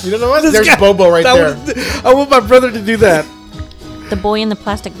 You don't know what? This There's guy- Bobo right that there. was- I want my brother to do that. The Boy in the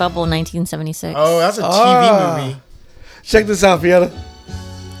Plastic Bubble, 1976. Oh, that's a TV Ah. movie. Check this out, Fiona.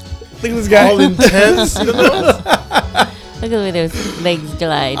 Look at this guy. All intense. You know? Look at the way those legs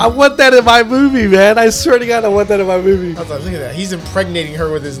glide. I want that in my movie, man. I swear to God, I want that in my movie. I was like, look at that. He's impregnating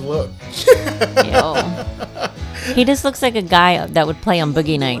her with his look. Ew. He just looks like a guy that would play on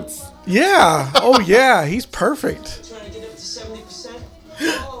Boogie Nights. Yeah. Oh, yeah. He's perfect. Trying to get up to 70%?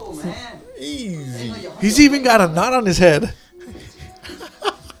 Oh, man. Easy. He's even got a knot on his head.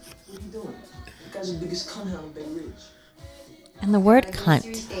 What are you doing? The guy's the biggest cunt out in Bay Ridge. And the word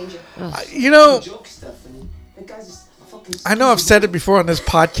cunt. You know, Joke, Stephanie. That guy's a fucking... I know I've said it before on this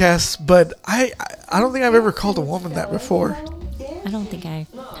podcast, but I don't think I've ever called a woman that before. I don't think I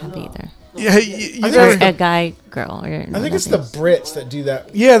have either. Yeah, you I never, think A guy, girl. Or I think it's the Brits that do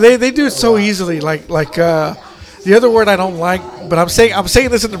that. yeah, they do it so easily. Like the other word I don't like, but I'm saying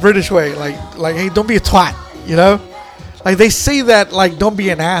this in the British way. Like hey, don't be a twat. You know, like they say that like don't be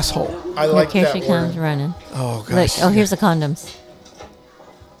an asshole. I Look, like here that she comes word. running. Oh Look, gosh. oh, here's the condoms.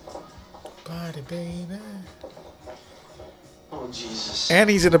 Body, baby. Oh, Jesus. And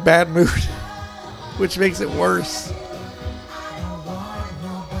he's in a bad mood, which makes it worse.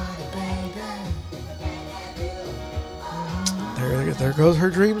 There goes her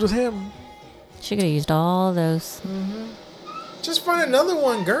dreams with him. She could have used all those. Just find another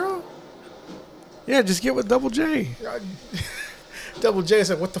one, girl. Yeah, just get with Double J. Double J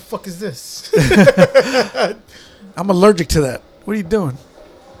said, what the fuck is this? I'm allergic to that. What are you doing?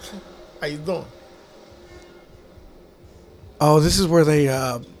 How you doing? Oh, this is where they.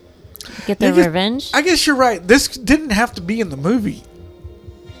 Get their I guess- revenge. I guess you're right. This didn't have to be in the movie.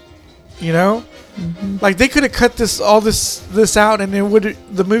 You know, like they could have cut this out, and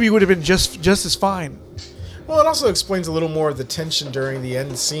the movie would have been just as fine. Well, it also explains a little more of the tension during the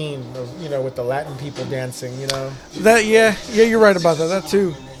end scene of, with the Latin people dancing, That yeah, you're right about that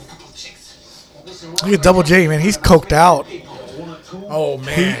too. Look at Double J, man. He's coked out. Oh,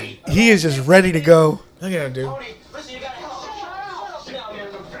 man. He is just ready to go. Look at him, dude. Listen, you gotta help.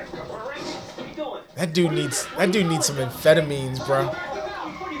 What are you doing? That dude needs some amphetamines, bro.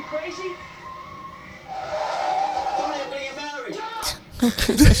 What are you, crazy? Tony, I'm gonna get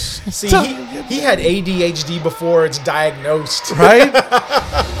married. See, he had ADHD before it's diagnosed. Right?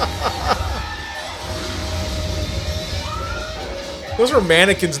 Those were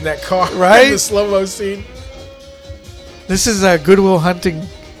mannequins in that car. Right? In the slow-mo scene. This is Goodwill Hunting.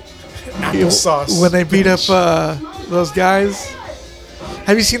 Applesauce. When they beat up those guys.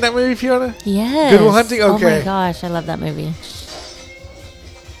 Have you seen that movie, Fiona? Yes. Good Will Hunting? Oh Okay. my gosh, I love that movie.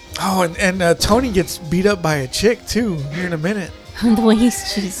 Oh, and Tony gets beat up by a chick too here in a minute. The way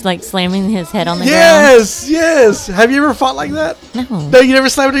she's like slamming his head on the Yes. Have you ever fought like that? ground. No, you never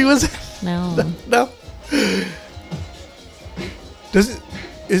slammed anyone's head? No. No.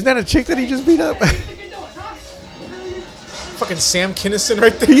 Isn't that a chick that he just beat up? Fucking Sam Kinison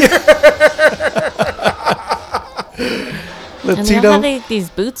right there. And they Latino. have these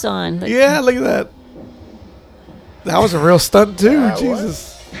boots on. Like, Yeah, look at that. That was a real stunt too. Yeah, it Jesus.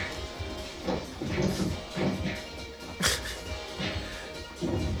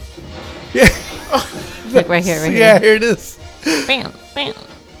 Yeah. Like right here, right Yeah, here. here it is. Bam, bam.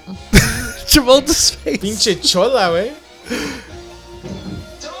 Travolta's face. Pinche chola, wey.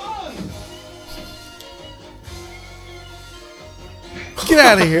 Get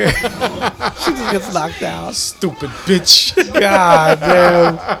out of here. She just gets knocked out. Stupid bitch. God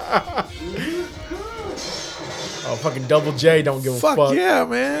damn. Oh, fucking Double J don't give a Fuck fuck. yeah,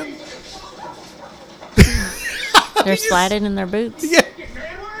 man. They're sliding in their boots. Yeah.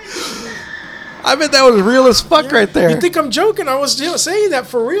 I bet that was real as fuck right there. You think I'm joking? I was saying that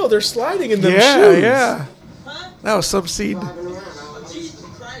for real. They're sliding in them Yeah, shoes. yeah. That was some scene.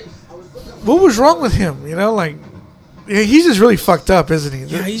 What was wrong with him? Like, yeah, he's just really fucked up, isn't he?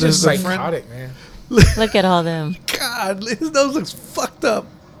 Yeah, he's The- just the friend- psychotic, man. Look at all them. God, his nose looks fucked up.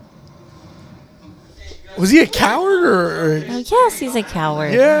 Was he a coward or Oh, yes, he's a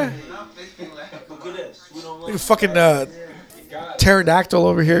coward. yeah? Look at this. We don't Like a fucking pterodactyl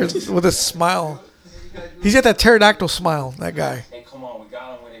over here with a smile. He's got that pterodactyl smile. That guy. Hey, come on, we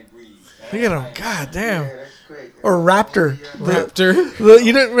got them when they breathe. Look at him. God damn. Or raptor. Raptor.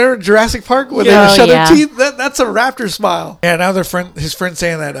 You don't remember Jurassic Park when Yeah. they shut Oh, yeah. their teeth? That's a raptor smile. Yeah, now his friend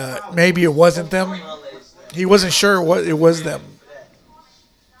saying that maybe it wasn't them. He wasn't sure what it was them.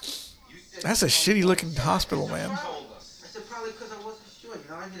 That's a shitty looking hospital, man. I said probably because I wasn't sure. You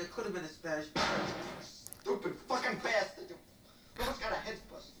know, I mean, it could have been a Spanish. Stupid fucking bastard. You almost got a head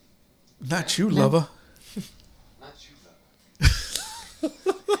bust. Not you, lover. Not you,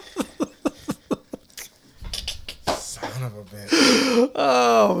 Son of a bitch.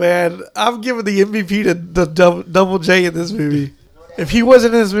 Oh man, I'm giving the MVP to the Double J in this movie. If he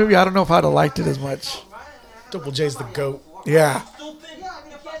wasn't in this movie, I don't know if I'd have liked it as much. Double J's the GOAT. Yeah.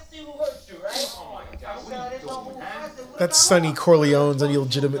 That's Sonny Corleone's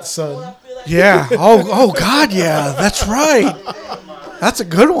illegitimate son. Yeah. Oh God, yeah. That's right. That's a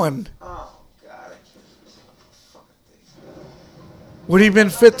good one. Would he have been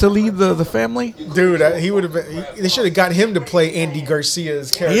fit to lead the family? Dude, he would have been. They should have got him to play Andy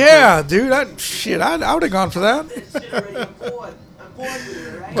Garcia's character. Yeah, dude. I would have gone for that.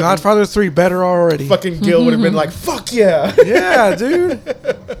 Godfather 3 better already. Fucking Gil would have been like, fuck yeah. Yeah, dude.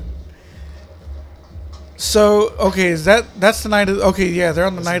 So okay, that's the night of they're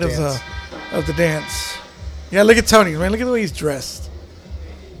on the night of the dance. Yeah, look at Tony, man. Look at the way he's dressed.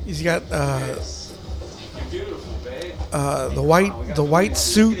 He's got the white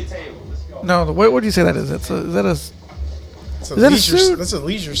suit. No, what would you say that is? Is that a suit? That's a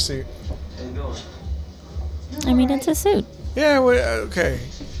leisure suit. I mean, it's a suit. Yeah, okay.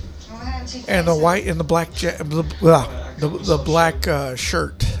 And the white and the black the black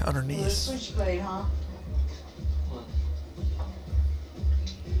shirt underneath. Switchblade, huh?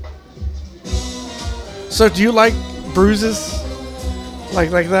 So do you like bruises? Like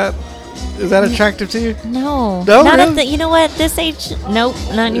that? Is that attractive to you? No. No, Not really? at the, you know what? This age, nope,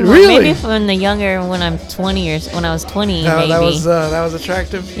 not anymore. Really? Maybe when the younger, when I'm 20 or when I was 20, No, maybe. that was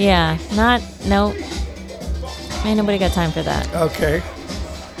attractive. Yeah, nope. Ain't nobody got time for that. Okay.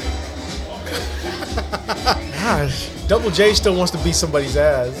 Gosh. Double J still wants to be somebody's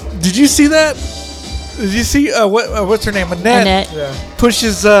ass. Did you see that? Did you see what's her name? Annette. Yeah.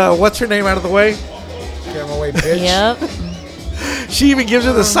 Pushes what's her name out of the way. Get him away, bitch. Yep. She even gives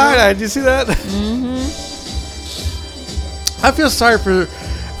her the side eye. Did you see that? Mm-hmm. I feel sorry for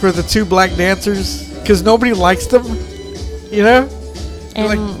the two black dancers because nobody likes them. You know? And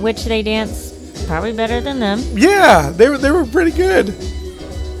Like- which they dance probably better than them. Yeah, they were pretty good.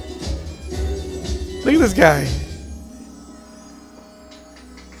 Look at this guy.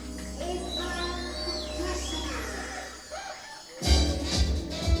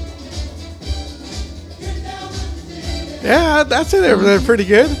 Yeah, that's it. They're pretty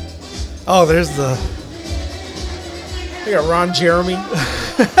good. Oh, there's the. They got Ron Jeremy.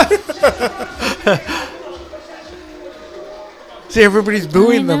 See, everybody's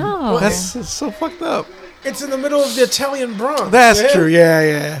booing them. know. That's so fucked up. It's in the middle of the Italian Bronx. That's man. true.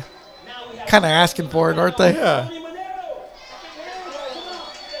 Yeah. Kind of asking for it, aren't they? Yeah.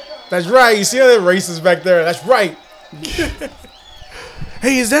 That's right. You see how that racist back there? That's right.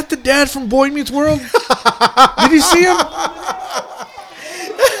 Hey, is that the dad from Boy Meets World? Did you see him?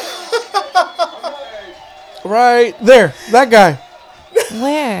 Right there. That guy.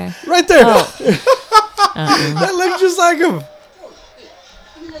 Where? Right there. Oh. That looks just like him.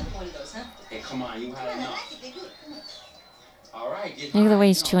 Hey, come on, you had enough. All right, get Look at the way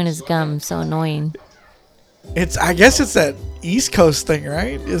he's chewing his gum. So annoying. I guess it's that East Coast thing,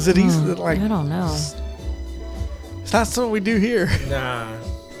 right? Is it East? Like, I don't know. it's not something we do here. Nah.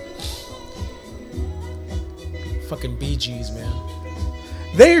 Fucking Bee Gees, man.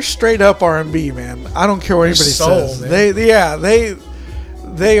 They're straight up R&B, man. I don't care what anybody soul, says. man.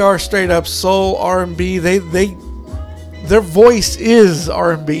 They are straight up soul R&B. Their voice is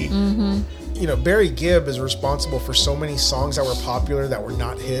R&B. You know, Barry Gibb is responsible for so many songs that were popular that were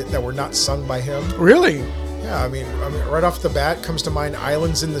not that were not sung by him. Really? Yeah, I mean, right off the bat comes to mind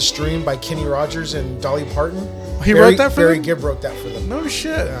 "Islands in the Stream" by Kenny Rogers and Dolly Parton. He wrote that for Barry them? Gibb wrote that for them. No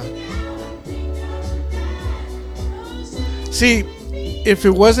shit. Yeah. See, if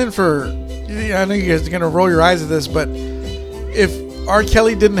it wasn't for, I know you guys are gonna roll your eyes at this, but if R.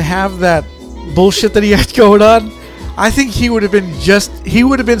 Kelly didn't have that bullshit that he had going on, I think he would have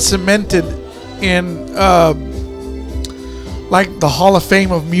been cemented in like the Hall of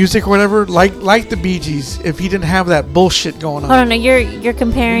Fame of music or whatever, like the Bee Gees. If he didn't have that bullshit going on. Hold on, no, you're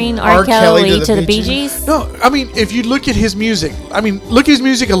comparing R. R. Kelly Kelly to to the the Bee Bee Gees? No, I mean if you look at his music, look at his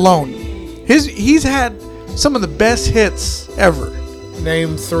music alone. He's had some of the best hits ever.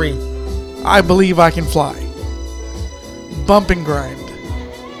 Name 3. I Believe I Can Fly. Bump and Grind.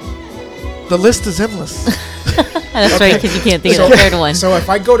 The list is endless. That's right, because you can't think of the third one. So if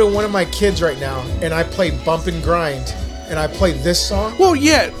I go to one of my kids right now and I play Bump and Grind and I play this song, Well,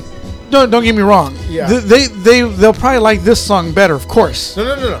 yeah. don't get me wrong. Yeah. They'll probably like this song better, of course.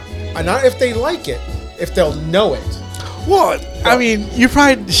 No. Not if they like it. If they'll know it. Well, I mean, you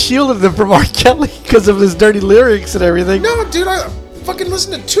probably shielded them from R. Kelly because of his dirty lyrics and everything. No, dude, I fucking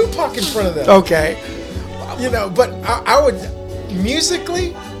listen to Tupac in front of them. Okay. But I would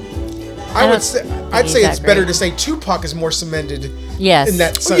musically, I'd say it's that better great. to say Tupac is more cemented Yes. in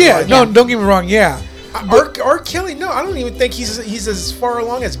that sense. Yeah, no, don't get me wrong. Yeah. R. Kelly, no, I don't even think he's as far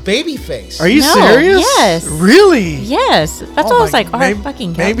along as Babyface. Are you No, serious? yes. Really? Yes. That's Oh why I was my- like, maybe,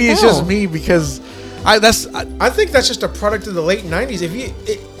 fucking maybe it's no. just me because I think that's just a product of the late '90s. If you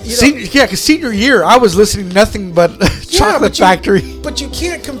know, senior, because senior year I was listening to nothing but Chocolate Factory. But you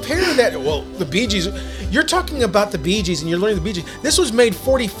can't compare that. Well, the Bee Gees. You're talking about the Bee Gees, and you're learning the Bee Gees. This was made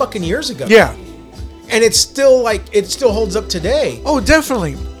 40 fucking years ago. Yeah. And it's still it still holds up today. Oh,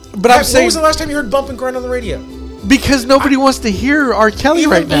 definitely. But I'm When saying was the last time you heard Bump and Grind on the radio? because nobody wants to hear R. Kelly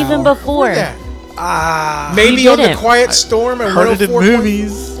right now. Even before. That. Maybe Maybe on the didn't. Quiet Storm and Heard it in 104.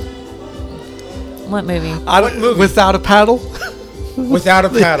 movies. What movie? What movie? Without a paddle. Without a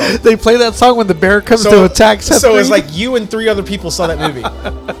paddle. They play that song when the bear comes to attack Seth so it's Green. like you and 3 other people saw that movie.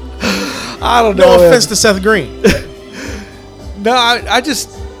 I don't know. No man. offense to Seth Green. No, I just,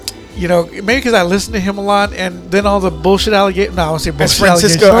 maybe because I listen to him a lot, and then all the bullshit allegations. No, I won't say As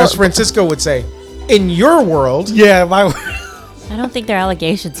bullshit As Francisco would say, in your world, Yeah, my. I don't think they're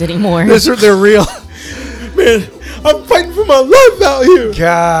allegations anymore. They're real. man, I'm fighting for my life out here.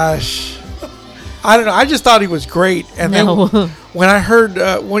 Gosh, I don't know. I just thought he was great, and No. then when I heard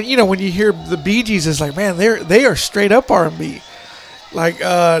when you hear the Bee Gees, it's like, man, they are straight up R&B. Like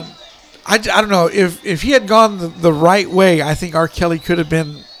I don't know if he had gone the right way, I think R. Kelly could have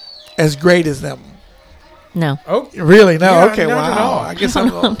been as great as them. No. Oh, Really? No. Yeah, Okay. not at Wow. all. I guess I I'm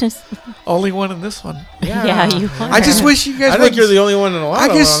don't know, the only one in this one. Yeah, you are. I just wish you guys. I think you're the only one in a lot I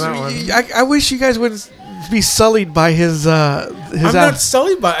of guess on that one. I wish you guys wouldn't be sullied by his. I'm not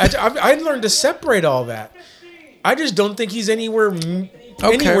sullied by it. I learned to separate all that. I just don't think he's anywhere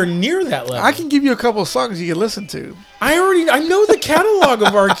near that level. I can give you a couple of songs you can listen to. I know the catalog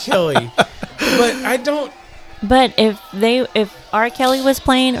of R. Kelly, but I don't. But if R. Kelly was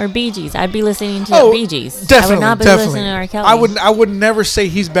playing or Bee Gees, I'd be listening to the Bee Gees. Definitely, I would not be definitely. listening to R. Kelly. I would never say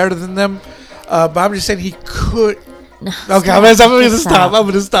he's better than them, but I'm just saying he could. Okay, Stop. I'm going to Just stop. I'm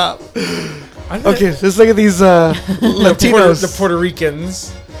going to stop. I think Okay, let's look at these Latinos. the Puerto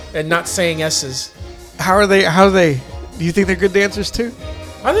Ricans and not saying S's. How are they? Do you think they're good dancers too?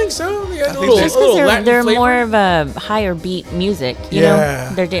 I think so. Yeah, I a think little, that's a little Because Latin they're flavor. more of a higher beat music. You Yeah.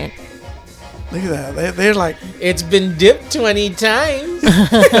 know, they're doing. Look at that. They're like. It's been dipped 20 times.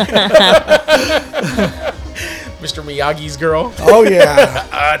 Mr. Miyagi's girl. Oh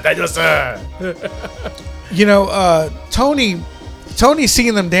yeah. Tony's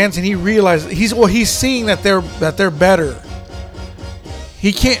seeing them dance, and he realizes he's seeing that they're better.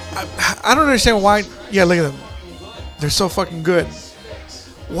 He can't. I don't understand why. Yeah, look at them. They're so fucking good.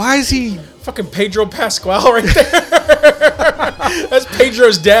 Why is he? Fucking Pedro Pascal right there. That's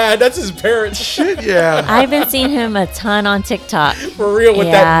Pedro's dad. That's his parents. Shit, yeah. I've been seeing him a ton on TikTok. For real, with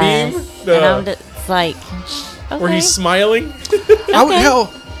that Yes. meme. And I'm just like, okay. Where he's smiling.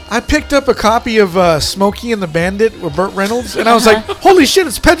 I picked up a copy of Smokey and the Bandit with Burt Reynolds, and I was like, holy shit,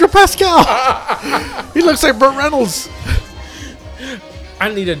 it's Pedro Pascal. He looks like Burt Reynolds.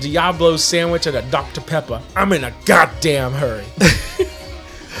 I need a Diablo sandwich and a Dr. Pepper. I'm in a goddamn hurry.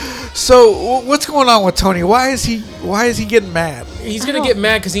 So what's going on with Tony? Why is he getting mad? He's going to get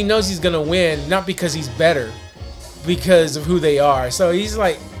mad because he knows he's going to win, not because he's better, because of who they are. So he's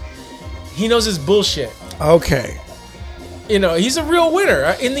like, he knows his bullshit. Okay. You know, he's a real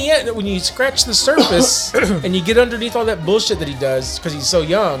winner. In the end, when you scratch the surface and you get underneath all that bullshit that he does because he's so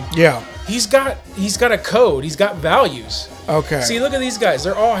young, Yeah. he's got a code. He's got values. Okay. See, look at these guys.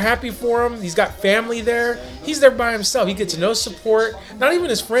 They're all happy for him. He's got family there. He's there by himself. He gets no support. Not even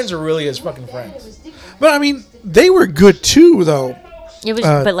his friends are really his fucking friends. But I mean, they were good too, though. It was,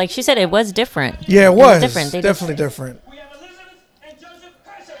 but like she said, it was different. Yeah, it was different. They definitely different.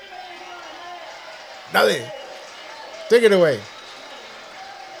 Nothing. Take it away.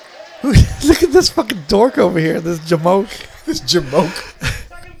 Look at this fucking dork over here. This jamoke. This jamoke.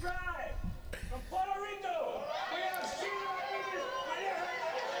 Second drive from Puerto Rico.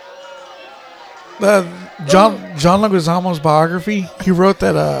 We have John Leguizamo's biography. He wrote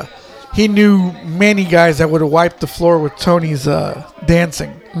that he knew many guys that would have wiped the floor with Tony's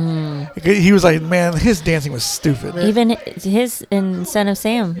dancing. He was like, man, his dancing was stupid. Even his in Son of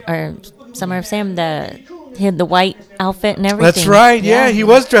Sam or Summer of Sam, he had the white outfit and everything. That's right. Yeah, he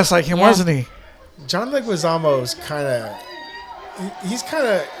was dressed like him, Yeah. wasn't he? John Leguizamo's kind of.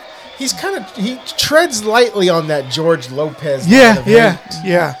 He's kind of he treads lightly on that George Lopez. line Yeah, of yeah, hate.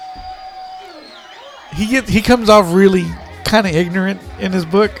 yeah. He comes off really kind of ignorant in his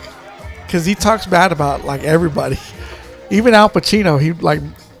book because he talks bad about like everybody, even Al Pacino. He like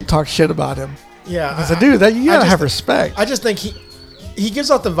talks shit about him. Yeah. I said, dude, that you gotta just- have respect. I just think he gives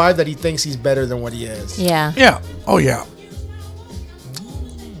off the vibe that he thinks he's better than what he is. Yeah. Yeah. Oh yeah.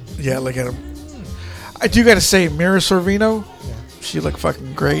 Yeah. Look at him. I do gotta say, Mira Sorvino, she looked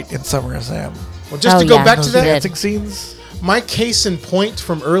fucking great in Summer of Sam. Well, just Oh, to go yeah. back to She that, did. Dancing scenes. my case in point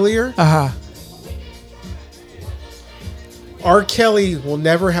from earlier, R. Kelly will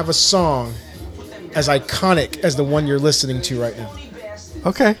never have a song as iconic as the one you're listening to right now.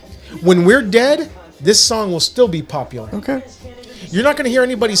 Okay. When we're dead, this song will still be popular. Okay. You're not going to hear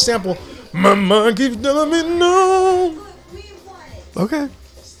anybody sample, Mama keeps telling me no. Okay.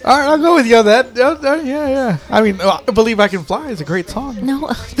 All right, I'll go with you on that. Yeah, yeah. I mean, I Believe I Can Fly is a great song. No.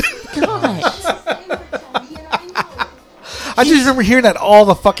 God. I just remember hearing that all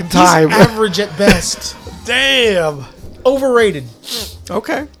the fucking He's time. average at best. Damn. Overrated.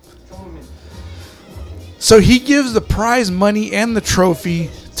 Okay. So he gives the prize money and the trophy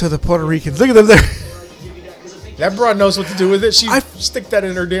to the Puerto Ricans. Look at them there. That broad knows what to do with it. She I- stick that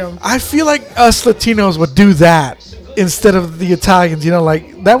in her damn. I feel like us Latinos would do that instead of the Italians. You know,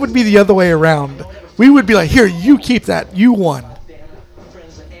 like that would be the other way around. We would be like, here, you keep that. You won.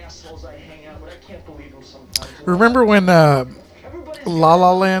 Friends and assholes I hang out with. I can't believe them sometimes. Remember when La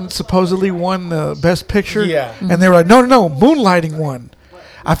La Land supposedly won the Best Picture? Yeah. And they were like, no, Moonlighting won.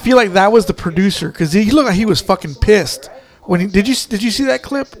 I feel like that was the producer because he looked like he was fucking pissed. When he, did you see that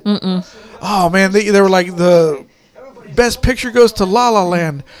clip? Mm-mm. Oh man, they were like the Best Picture goes to La La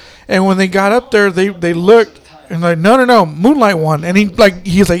Land, and when they got up there, they looked and like no, Moonlight won, and he's like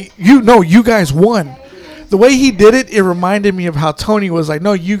you guys won. The way he did it, it reminded me of how Tony was like,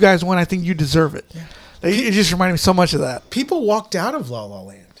 no, you guys won. I think you deserve it. It just reminded me so much of that. People walked out of La La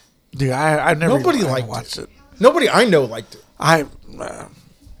Land. Dude, I never Nobody even liked watched it. Nobody I know liked it.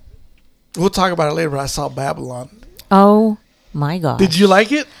 We'll talk about it later, but I saw Babylon. Oh my God. Did you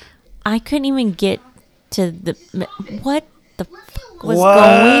like it? I couldn't even get to the. What the fuck was What?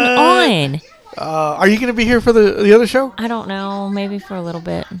 going on? Are you going to be here for the other show? I don't know. Maybe for a little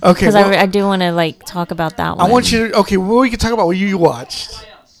bit. Okay, Because well- I do want to like talk about that one. I want you to. Okay, well, we can talk about what you watched.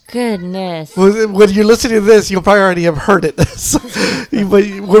 Goodness. Well, when you're listening to this, you'll probably already have heard it. So, but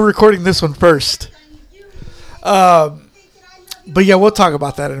we're recording this one first. But yeah, we'll talk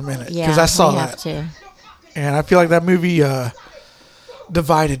about that in a minute because Yeah, I saw we have that, to. and I feel like that movie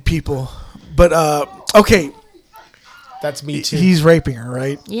divided people. But okay, That's me too. he's raping her,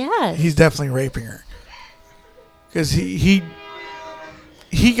 right? Yeah. He's definitely raping her because he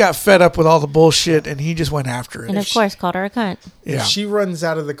got fed up with all the bullshit and he just went after it. And of course, called her a cunt. Yeah, If she runs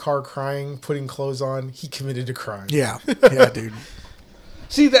out of the car crying, putting clothes on, he committed a crime. yeah, dude.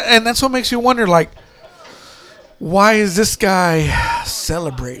 See that, and that's what makes you wonder, like, why is this guy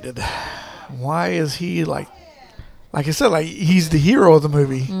celebrated? Why is he like I said, like he's the hero of the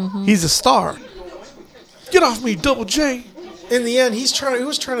movie. Mm-hmm. He's a star. Get off me, Double J. In the end, he was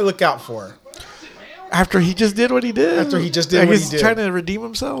trying to look out for her. After he just did what he did. After he just did I what guess he did. trying to redeem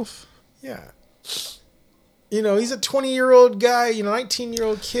himself. Yeah. You know, he's a 20-year-old guy,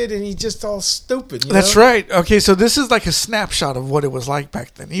 19-year-old kid, and he's just all stupid. That's right. Okay, so this is like a snapshot of what it was like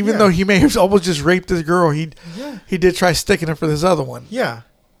back then. Even Yeah. though he may have almost just raped this girl, he did try sticking her for this other one. Yeah.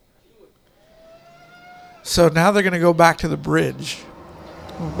 So now they're gonna go back to the bridge.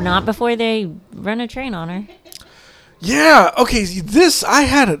 Not before they run a train on her. Yeah. Okay. This I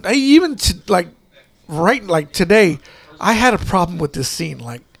had it. Like today, I had a problem with this scene.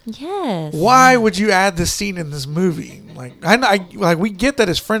 Like, Yes. why would you add this scene in this movie? Like, like we get that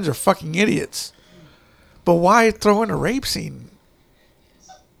his friends are fucking idiots, but why throw in a rape scene?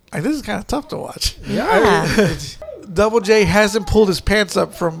 Like, this is kind of tough to watch. Yeah. Double J hasn't pulled his pants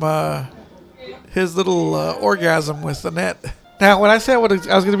up from his little orgasm with Annette. Now, when I said I was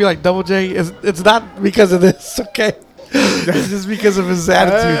going to be like Double J, it's not because of this, okay? It's just because of his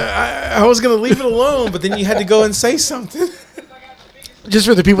attitude. I was going to leave it alone, but then you had to go and say something. Just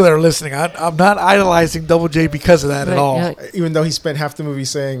for the people that are listening, I'm not idolizing Double J because of that at all. Even though he spent half the movie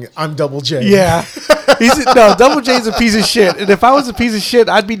saying, I'm Double J. Yeah. Double J's a piece of shit. And if I was a piece of shit,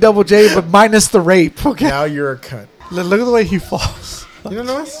 I'd be Double J, but minus the rape, okay? Now you're a cunt. Look at the way he falls. You don't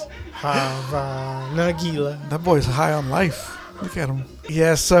know this? Havana Gila. That boy's high on life. Look at him.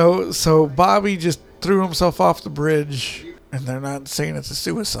 Yeah, so Bobby just threw himself off the bridge, and they're not saying it's a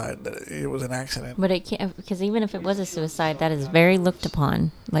suicide, that it was an accident. But it can't, because even if it was a suicide, that is very looked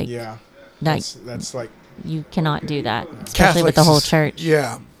upon. Like, Yeah. like That's like, you cannot do that, especially with the whole church.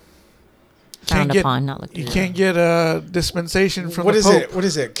 Yeah. Frowned upon, not looked You upon. can't get a dispensation from What the is Pope. it? What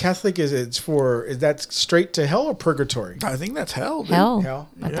is it? Catholic is that straight to hell or purgatory? I think that's hell. Dude. Hell. Hell.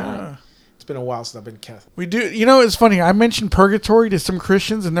 I thought. Yeah. It's been a while since I've been Catholic. We do. You know, it's funny. I mentioned purgatory to some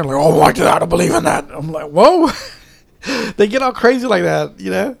Christians, and they're like, "Oh, I don't believe in that." I'm like, "Whoa!" They get all crazy like that, you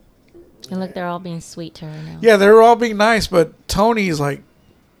know? And look, they're all being sweet to her now. Yeah, they're all being nice, but Tony's like,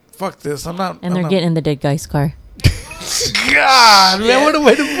 "Fuck this! I'm not." And they're getting in the dead guy's car. God, man, what a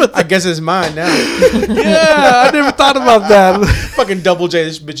way to put I that. guess it's mine now. Yeah, I never thought about that. Fucking Double J,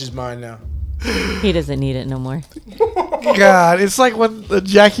 this bitch is mine now. He doesn't need it no more. God, it's like when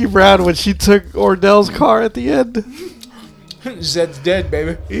Jackie Brown when she took Ordell's car at the end. Zed's dead,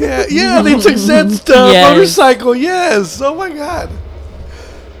 baby. Yeah, they took Zed's Yes. motorcycle. Yes. Oh my God.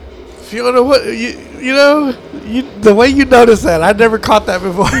 If you know what you know, the way you notice that, I never caught that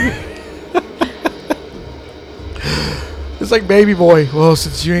before. It's like Baby Boy. Well,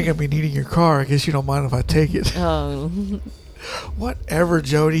 since you ain't gonna be needing your car, I guess you don't mind if I take it. Oh. Whatever,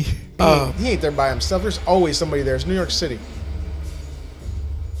 Jody. He ain't there by himself. There's always somebody there. It's New York City.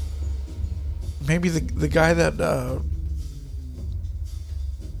 Maybe the guy that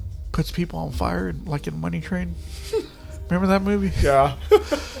puts people on fire, like in Money Train. Remember that movie? Yeah.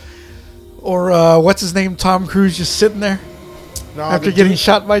 Or what's his name? Tom Cruise just sitting there No, after getting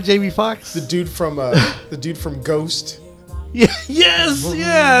shot by Jamie Foxx. the dude from Ghost. Yeah, yes,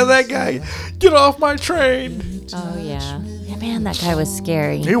 yeah, that guy. Get off my train. Oh, yeah. Yeah, man, that guy was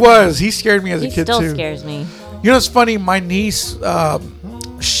scary. He was. He scared me as He a kid still too. scares me. You know what's funny? My niece,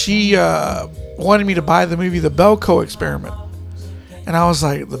 she wanted me to buy the movie The Belko Experiment, and I was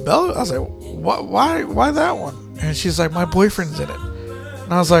like, I was like, why that one? And she's like, my boyfriend's in it,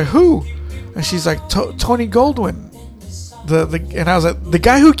 and I was like, who? And she's like, Tony Goldwyn. And I was like, the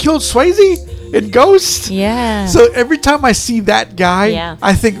guy who killed Swayze in Ghost. Yeah. So every time I see that guy, Yeah.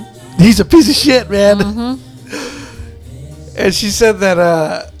 I think he's a piece of shit, man. And she said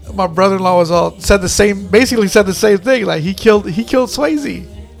that my brother-in-law basically said the same thing. Like he killed Swayze,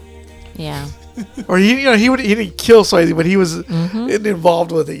 Yeah. or he didn't kill Swayze, but he was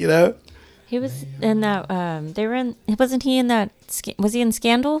involved with it. You know. He was in that, wasn't he in that, was he in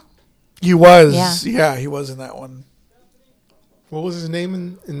Scandal? He was. Yeah. Yeah, he was in that one. What was his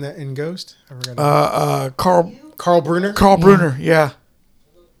name in Ghost? I forgot. Carl Bruner. Carl Bruner. Yeah.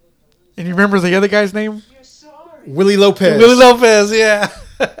 And you remember the other guy's name? Willie Lopez. Willie Lopez. Yeah.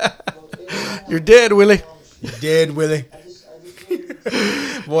 You're dead, Willie. You're dead, Willie.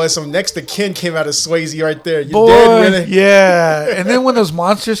 Boy, some next to kin came out of Swayze right there. You're dead, Willie. Yeah. And then when those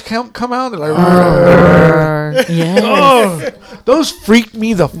monsters come out, they're like, Yeah. oh, those freaked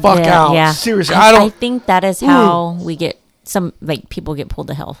me the fuck out. Yeah. Seriously, I think that is how we get people get pulled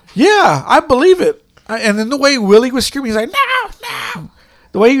to hell. Yeah, I believe it. And then the way Willie was screaming, he's like, no.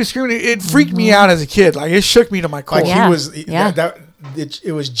 The way he was screaming, it freaked me out as a kid. Like, it shook me to my core. Like Yeah. he was. Yeah.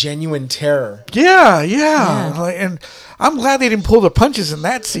 It was genuine terror. Yeah. Yeah. Like, and I'm glad they didn't pull the punches in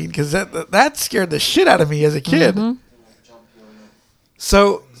that scene because that scared the shit out of me as a kid.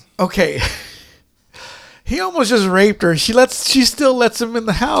 So, okay. He almost just raped her. She still lets him in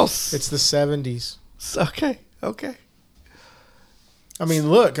the house. It's the 70s. Okay. I mean,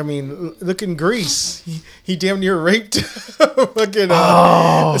 look in Greece. He damn near raped fucking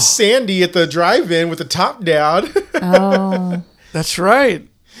Sandy at the drive-in with the top down. Oh. That's right.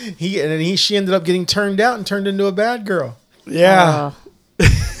 She ended up getting turned out and turned into a bad girl. Yeah.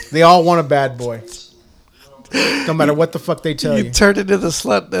 They all want a bad boy. No matter what the fuck they tell You you. turned into the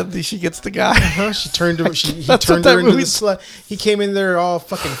slut, and then she gets the guy. She turned her. He That's turned what her that into the movie- slut. He came in there all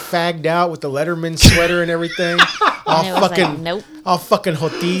fucking fagged out with the Letterman sweater and everything. All And it was fucking, like, nope. all fucking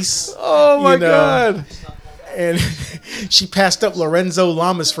hotis. Oh my You know. God. And she passed up Lorenzo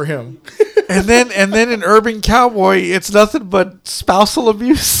Lamas for him. And then in Urban Cowboy, it's nothing but spousal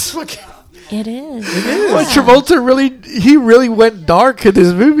abuse. It is. Well, Travolta really went dark in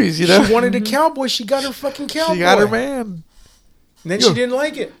his movies, you know. She wanted a cowboy. She got her fucking cowboy. She got her man. And then she didn't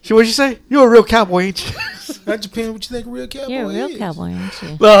like it. What'd you say? You're a real cowboy, ain't you? That depends what you think a real cowboy You're a real is. cowboy, aren't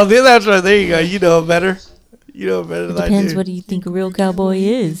you? Well, then that's right. There you go. You know better. You know better than I Depends do. what do you think a real cowboy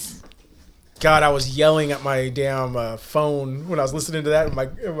is. God, I was yelling at my damn phone when I was listening to that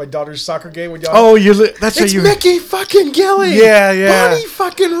in my daughter's soccer game. With y'all. Oh, that's what It's you. Mickey fucking Gilly. Yeah. Bonnie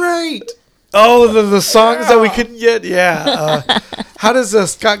fucking right. Oh, the songs that we couldn't get. Yeah. How does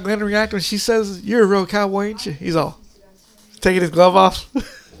Scott Glenn react when she says, "You're a real cowboy, ain't you?" He's all taking his glove off.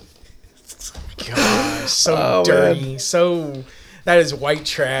 God, so Oh, dirty. man. So that is white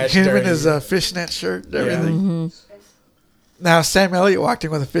trash. Him in dirty. his fishnet shirt and everything. Now Sam Elliott walked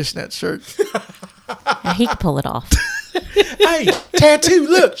in with a fishnet shirt. Now, he could pull it off. Hey, tattoo,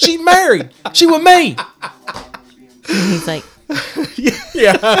 look, she married. She with me. He's like,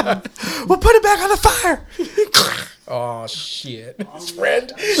 Yeah. We'll put it back on the fire. Oh, shit. His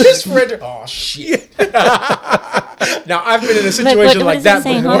friend. Oh, shit. Now, I've been in a situation what like does that it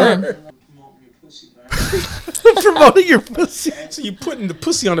say? Hold before. Promoting your pussy. So you putting the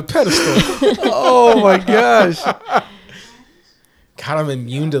pussy on a pedestal. Oh my gosh. God, I'm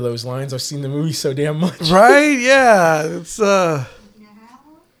immune to those lines. I've seen the movie so damn much. Right? Yeah.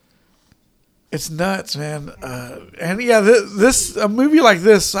 It's nuts, man. And yeah, a movie like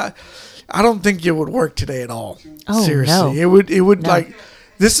this, I don't think it would work today at all. Oh, Seriously, no. it would No. like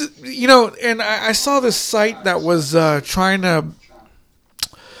this is and I saw this site that was trying to.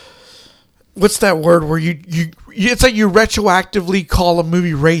 What's that word where you it's like you retroactively call a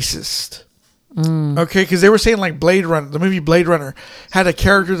movie racist. Okay, because they were saying like Blade Runner, the movie Blade Runner had a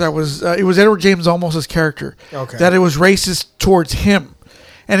character that was it was Edward James Olmos's character. Okay. That it was racist towards him,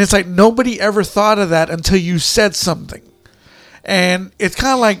 and it's like nobody ever thought of that until you said something, and it's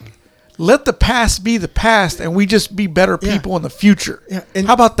kind of like let the past be the past, and we just be better people in the future. Yeah, and-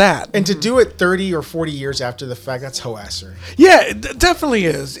 how about that? And to do it 30 or 40 years after the fact, that's hoasser. Yeah, it definitely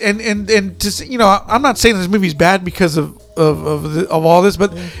is, and to I'm not saying this movie's bad because of all this,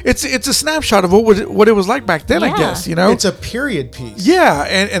 but it's a snapshot of what it was like back then. I Yeah. guess It's a period piece. yeah,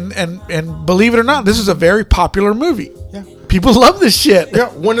 and believe it or not, this is a very popular movie. Yeah. People love this shit. Yeah,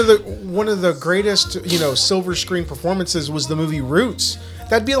 one of the greatest, silver screen performances was the movie Roots.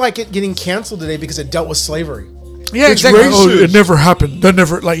 That'd be like it getting canceled today because it dealt with slavery. Yeah, It's exactly. Oh, racist. it never happened. That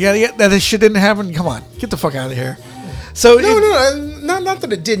never that shit didn't happen. Come on, get the fuck out of here. So Not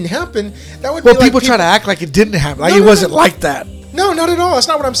that it didn't happen. That would well, be like people try to act like it didn't happen. Like it No, wasn't no. like that. No, not at all. That's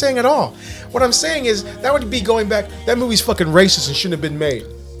not what I'm saying at all. What I'm saying is that would be going back. That movie's fucking racist and shouldn't have been made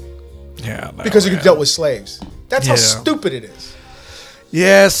Yeah, because it dealt with slaves. That's how Yeah. stupid it is.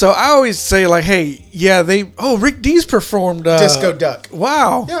 Yeah, so I always say like, hey, yeah, Rick Dees performed Disco Duck.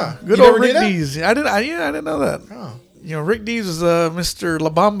 Wow. Yeah. Good You old never knew Rick that? Dees. I didn't know that. Oh. Rick Dees was Mr. La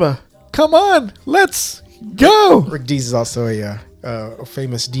Bamba. Come on, let's go. Rick Dees is also a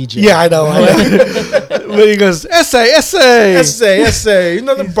famous DJ. Yeah, I know. But he goes, essay. Essay.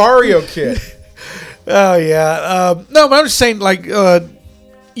 Another Barrio kid. Oh yeah. No, but I'm just saying, like,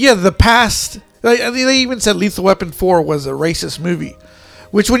 the past. Like, I mean, they even said Lethal Weapon 4 was a racist movie,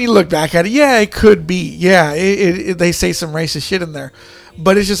 which when you look back at it, yeah, it could be. Yeah, they say some racist shit in there,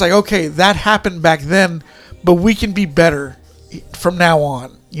 but it's just like, okay, that happened back then, but we can be better from now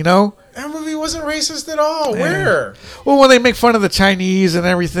on. That movie wasn't racist at all. Where? Well, when they make fun of the Chinese and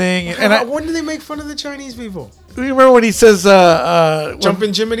everything, When do they make fun of the Chinese people? you remember when he says,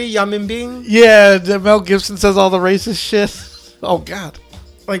 Jumpin' Jiminy, Yamin Bing? yeah, Mel Gibson says all the racist shit. Oh God.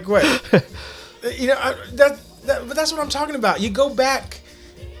 Like what? But that's what I'm talking about. You go back,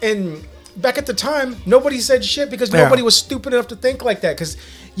 and back at the time, nobody said shit because Yeah. nobody was stupid enough to think like that because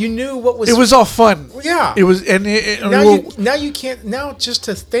you knew what was. It was all fun. Yeah. It was, and now you can't. Now just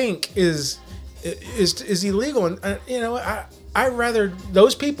to think is illegal, and I rather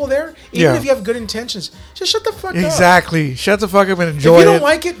those people there, even Yeah. if you have good intentions, just shut the fuck up. exactly. Shut the fuck up and If enjoy you it. don't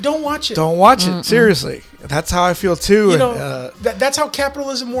like it, don't watch it. Don't watch it. Seriously, that's how I feel too. That's how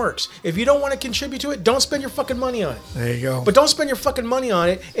capitalism works. If you don't want to contribute to it, don't spend your fucking money on it. There you go. But don't spend your fucking money on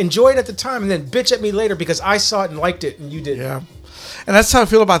it. Enjoy it at the time, and then bitch at me later because I saw it and liked it and you didn't. yeah, and that's how I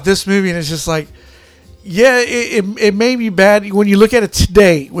feel about this movie. And it's just like, yeah, it may be bad when you look at it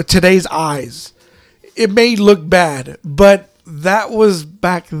today with today's eyes. It may look bad, but that was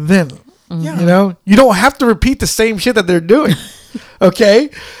back then. Yeah. You don't have to repeat the same shit that they're doing. Okay,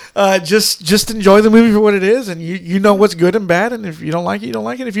 just enjoy the movie for what it is, and you know what's good and bad. And if you don't like it, you don't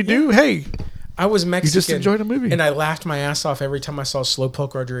like it. If you do, hey, I was Mexican. just enjoy the movie. And I laughed my ass off every time I saw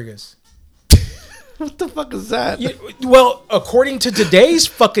Slowpoke Rodriguez. what the fuck is that? Well, according to today's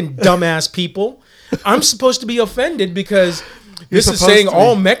fucking dumbass people, I'm supposed to be offended because this is supposed saying to be.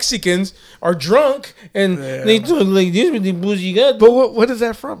 all Mexicans are drunk and they talk like this with the booze you got. But what is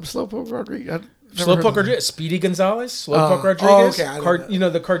that from? Slowpoke Rodriguez. Slowpoke Rodriguez, Speedy Gonzalez, Slowpoke Rodriguez. okay, I didn't know.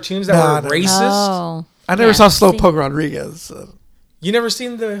 The cartoons that Nah, were no. racist. oh. I never Yeah, saw see? Slowpoke Rodriguez. You never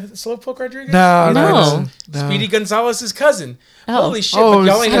seen the Slowpoke Rodriguez? No. No. Speedy Gonzalez's cousin. Oh. Holy shit! Oh, but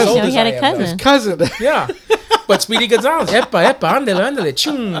y'all ain't his as old cousin. as He had I a am, cousin. Cousin. though. Yeah, but Speedy Gonzalez, epa, andale,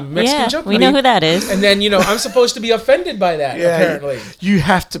 chung, Mexican Yeah, jump we know league. who that is. And then I'm supposed to be offended by that. Apparently, You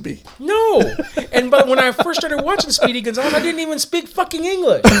have to be. no. But when I first started watching Speedy Gonzalez, I didn't even speak fucking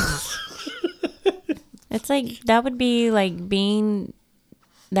English. It's like that would be like being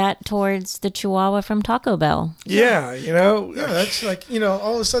that towards the Chihuahua from Taco Bell. Yeah, you know. Yeah, that's like, you know,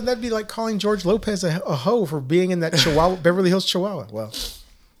 all of a sudden that'd be like calling George Lopez a hoe for being in that Chihuahua, Beverly Hills Chihuahua. Well,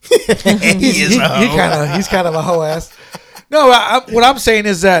 He's kind of a hoe ass. No, what I'm saying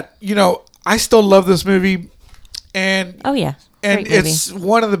is that, you know, I still love this movie, and Oh yeah, and great movie. it's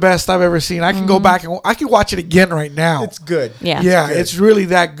one of the best I've ever seen. I can go back and I can watch it again right now. it's good. Yeah. Yeah, good. it's really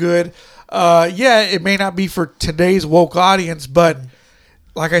that good. Yeah, it may not be for today's woke audience, but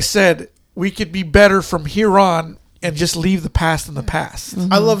like I said, we could be better from here on and just leave the past in the past.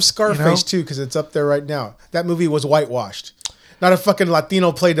 I love Scarface You know? too because it's up there right now. That movie was whitewashed. Not a fucking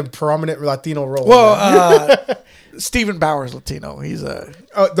Latino played a prominent Latino role. Well, Stephen Bauer's Latino. He's a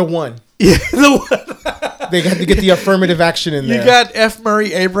the one. yeah. The one. They had to get the affirmative action in there. You got F.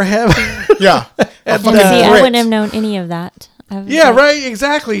 Murray Abraham. yeah. A And, fucking See, I Brit. wouldn't have known any of that. Yeah, right.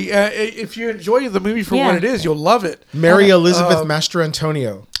 Exactly. If you enjoy the movie for Yeah. what it is, you'll love it. Mary Elizabeth Mastro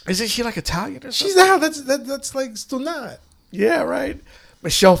Antonio. Isn't she like Italian or something? She's out. That's like still not. Yeah, right.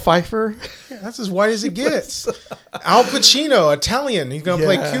 Michelle Pfeiffer. Yeah, that's as white as it gets. Al Pacino, Italian. He's gonna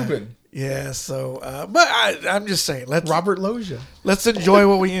play Cuban. Yeah. So, but I'm just saying, Robert Loggia. let's enjoy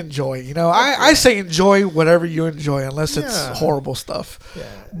what we enjoy. You know, I say enjoy whatever you enjoy, unless it's Yeah. horrible stuff. Yeah.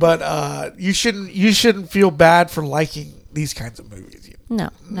 But you shouldn't feel bad for liking these kinds of movies. No,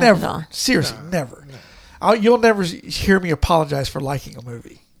 not Never. at all. Seriously, never. You'll never hear me apologize for liking a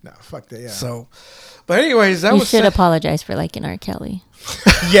movie. No, fuck that. Yeah. So, but anyways, that You was should apologize for liking R. Kelly.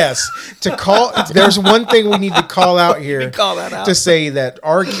 Yes. To call, there's one thing we need to call out here. Call that out. To say that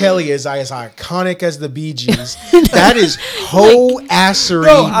R. Kelly is as iconic as the Bee Gees. That is hoe-assery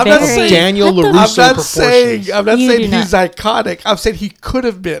No, I'm not of saying- Daniel What the- LaRusso I'm not You saying do he's iconic. I'm saying he could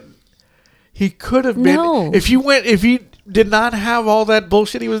have been. He could have been. No. If he did not have all that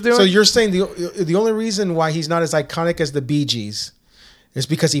bullshit he was doing. So you're saying the only reason why he's not as iconic as the Bee Gees is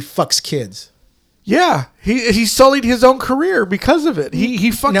because he fucks kids. yeah, he sullied his own career because of it. He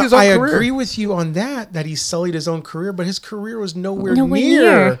fucked Now, his own I career. agree with you on that he sullied his own career, but his career was nowhere Nowhere near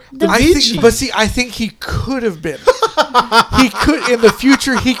near. the I Bee think, Gees. but see, I think he could have been. He could in the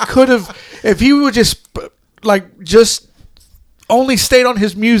future. He could have if he would just only stayed on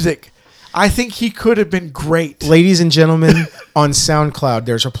his music. I think he could have been great. Ladies and gentlemen, on SoundCloud,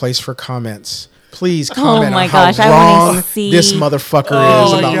 there's a place for comments. Please comment my on how gosh, I wanna wrong see- this motherfucker Oh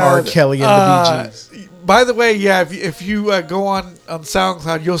is my about God. R. Kelly and the Bee Gees. By the way, yeah, if you go on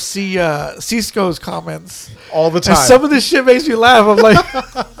SoundCloud, you'll see Cisco's comments All the And time. some of this shit makes me laugh. I'm like,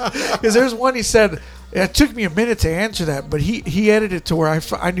 because there's one he said. It took me a minute to answer that, but he edited it to where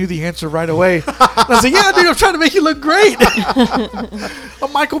I knew the answer right away. And I was like, yeah, dude, I'm trying to make you look great.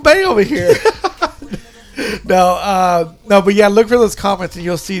 I'm Michael Bay over here. No, but yeah, look for those comments and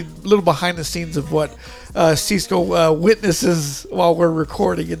you'll see a little behind the scenes of what Cisco witnesses while we're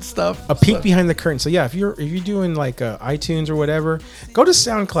recording and stuff. A peek behind the curtain. So yeah, if you're doing like iTunes or whatever, go to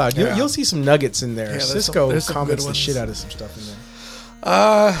SoundCloud. Yeah. You'll see some nuggets in there. Yeah, Cisco there's some comments good the ones. shit out of some stuff in there.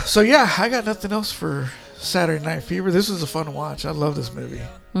 So yeah, I got nothing else for Saturday Night Fever. This was a fun watch. I love this movie.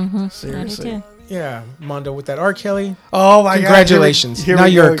 Seriously. I do too. Yeah, Mondo with that R. Kelly. Oh my Congratulations. God! Here Now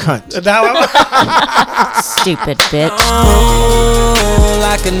we you're go. a cunt. Now I'm Stupid bitch.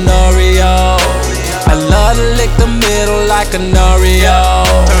 Like an Oreo. I love to lick the middle like an Oreo.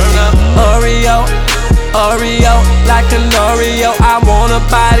 Oreo, Oreo, like an Oreo. I wanna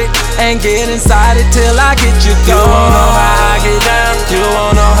bite it and get inside it till I get you going. You wanna know how I get down? You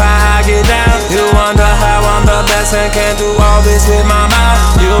wanna know how I get down? You wonder how I'm the best and can do all this with my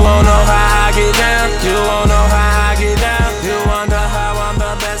mouth? You wanna know how I get down?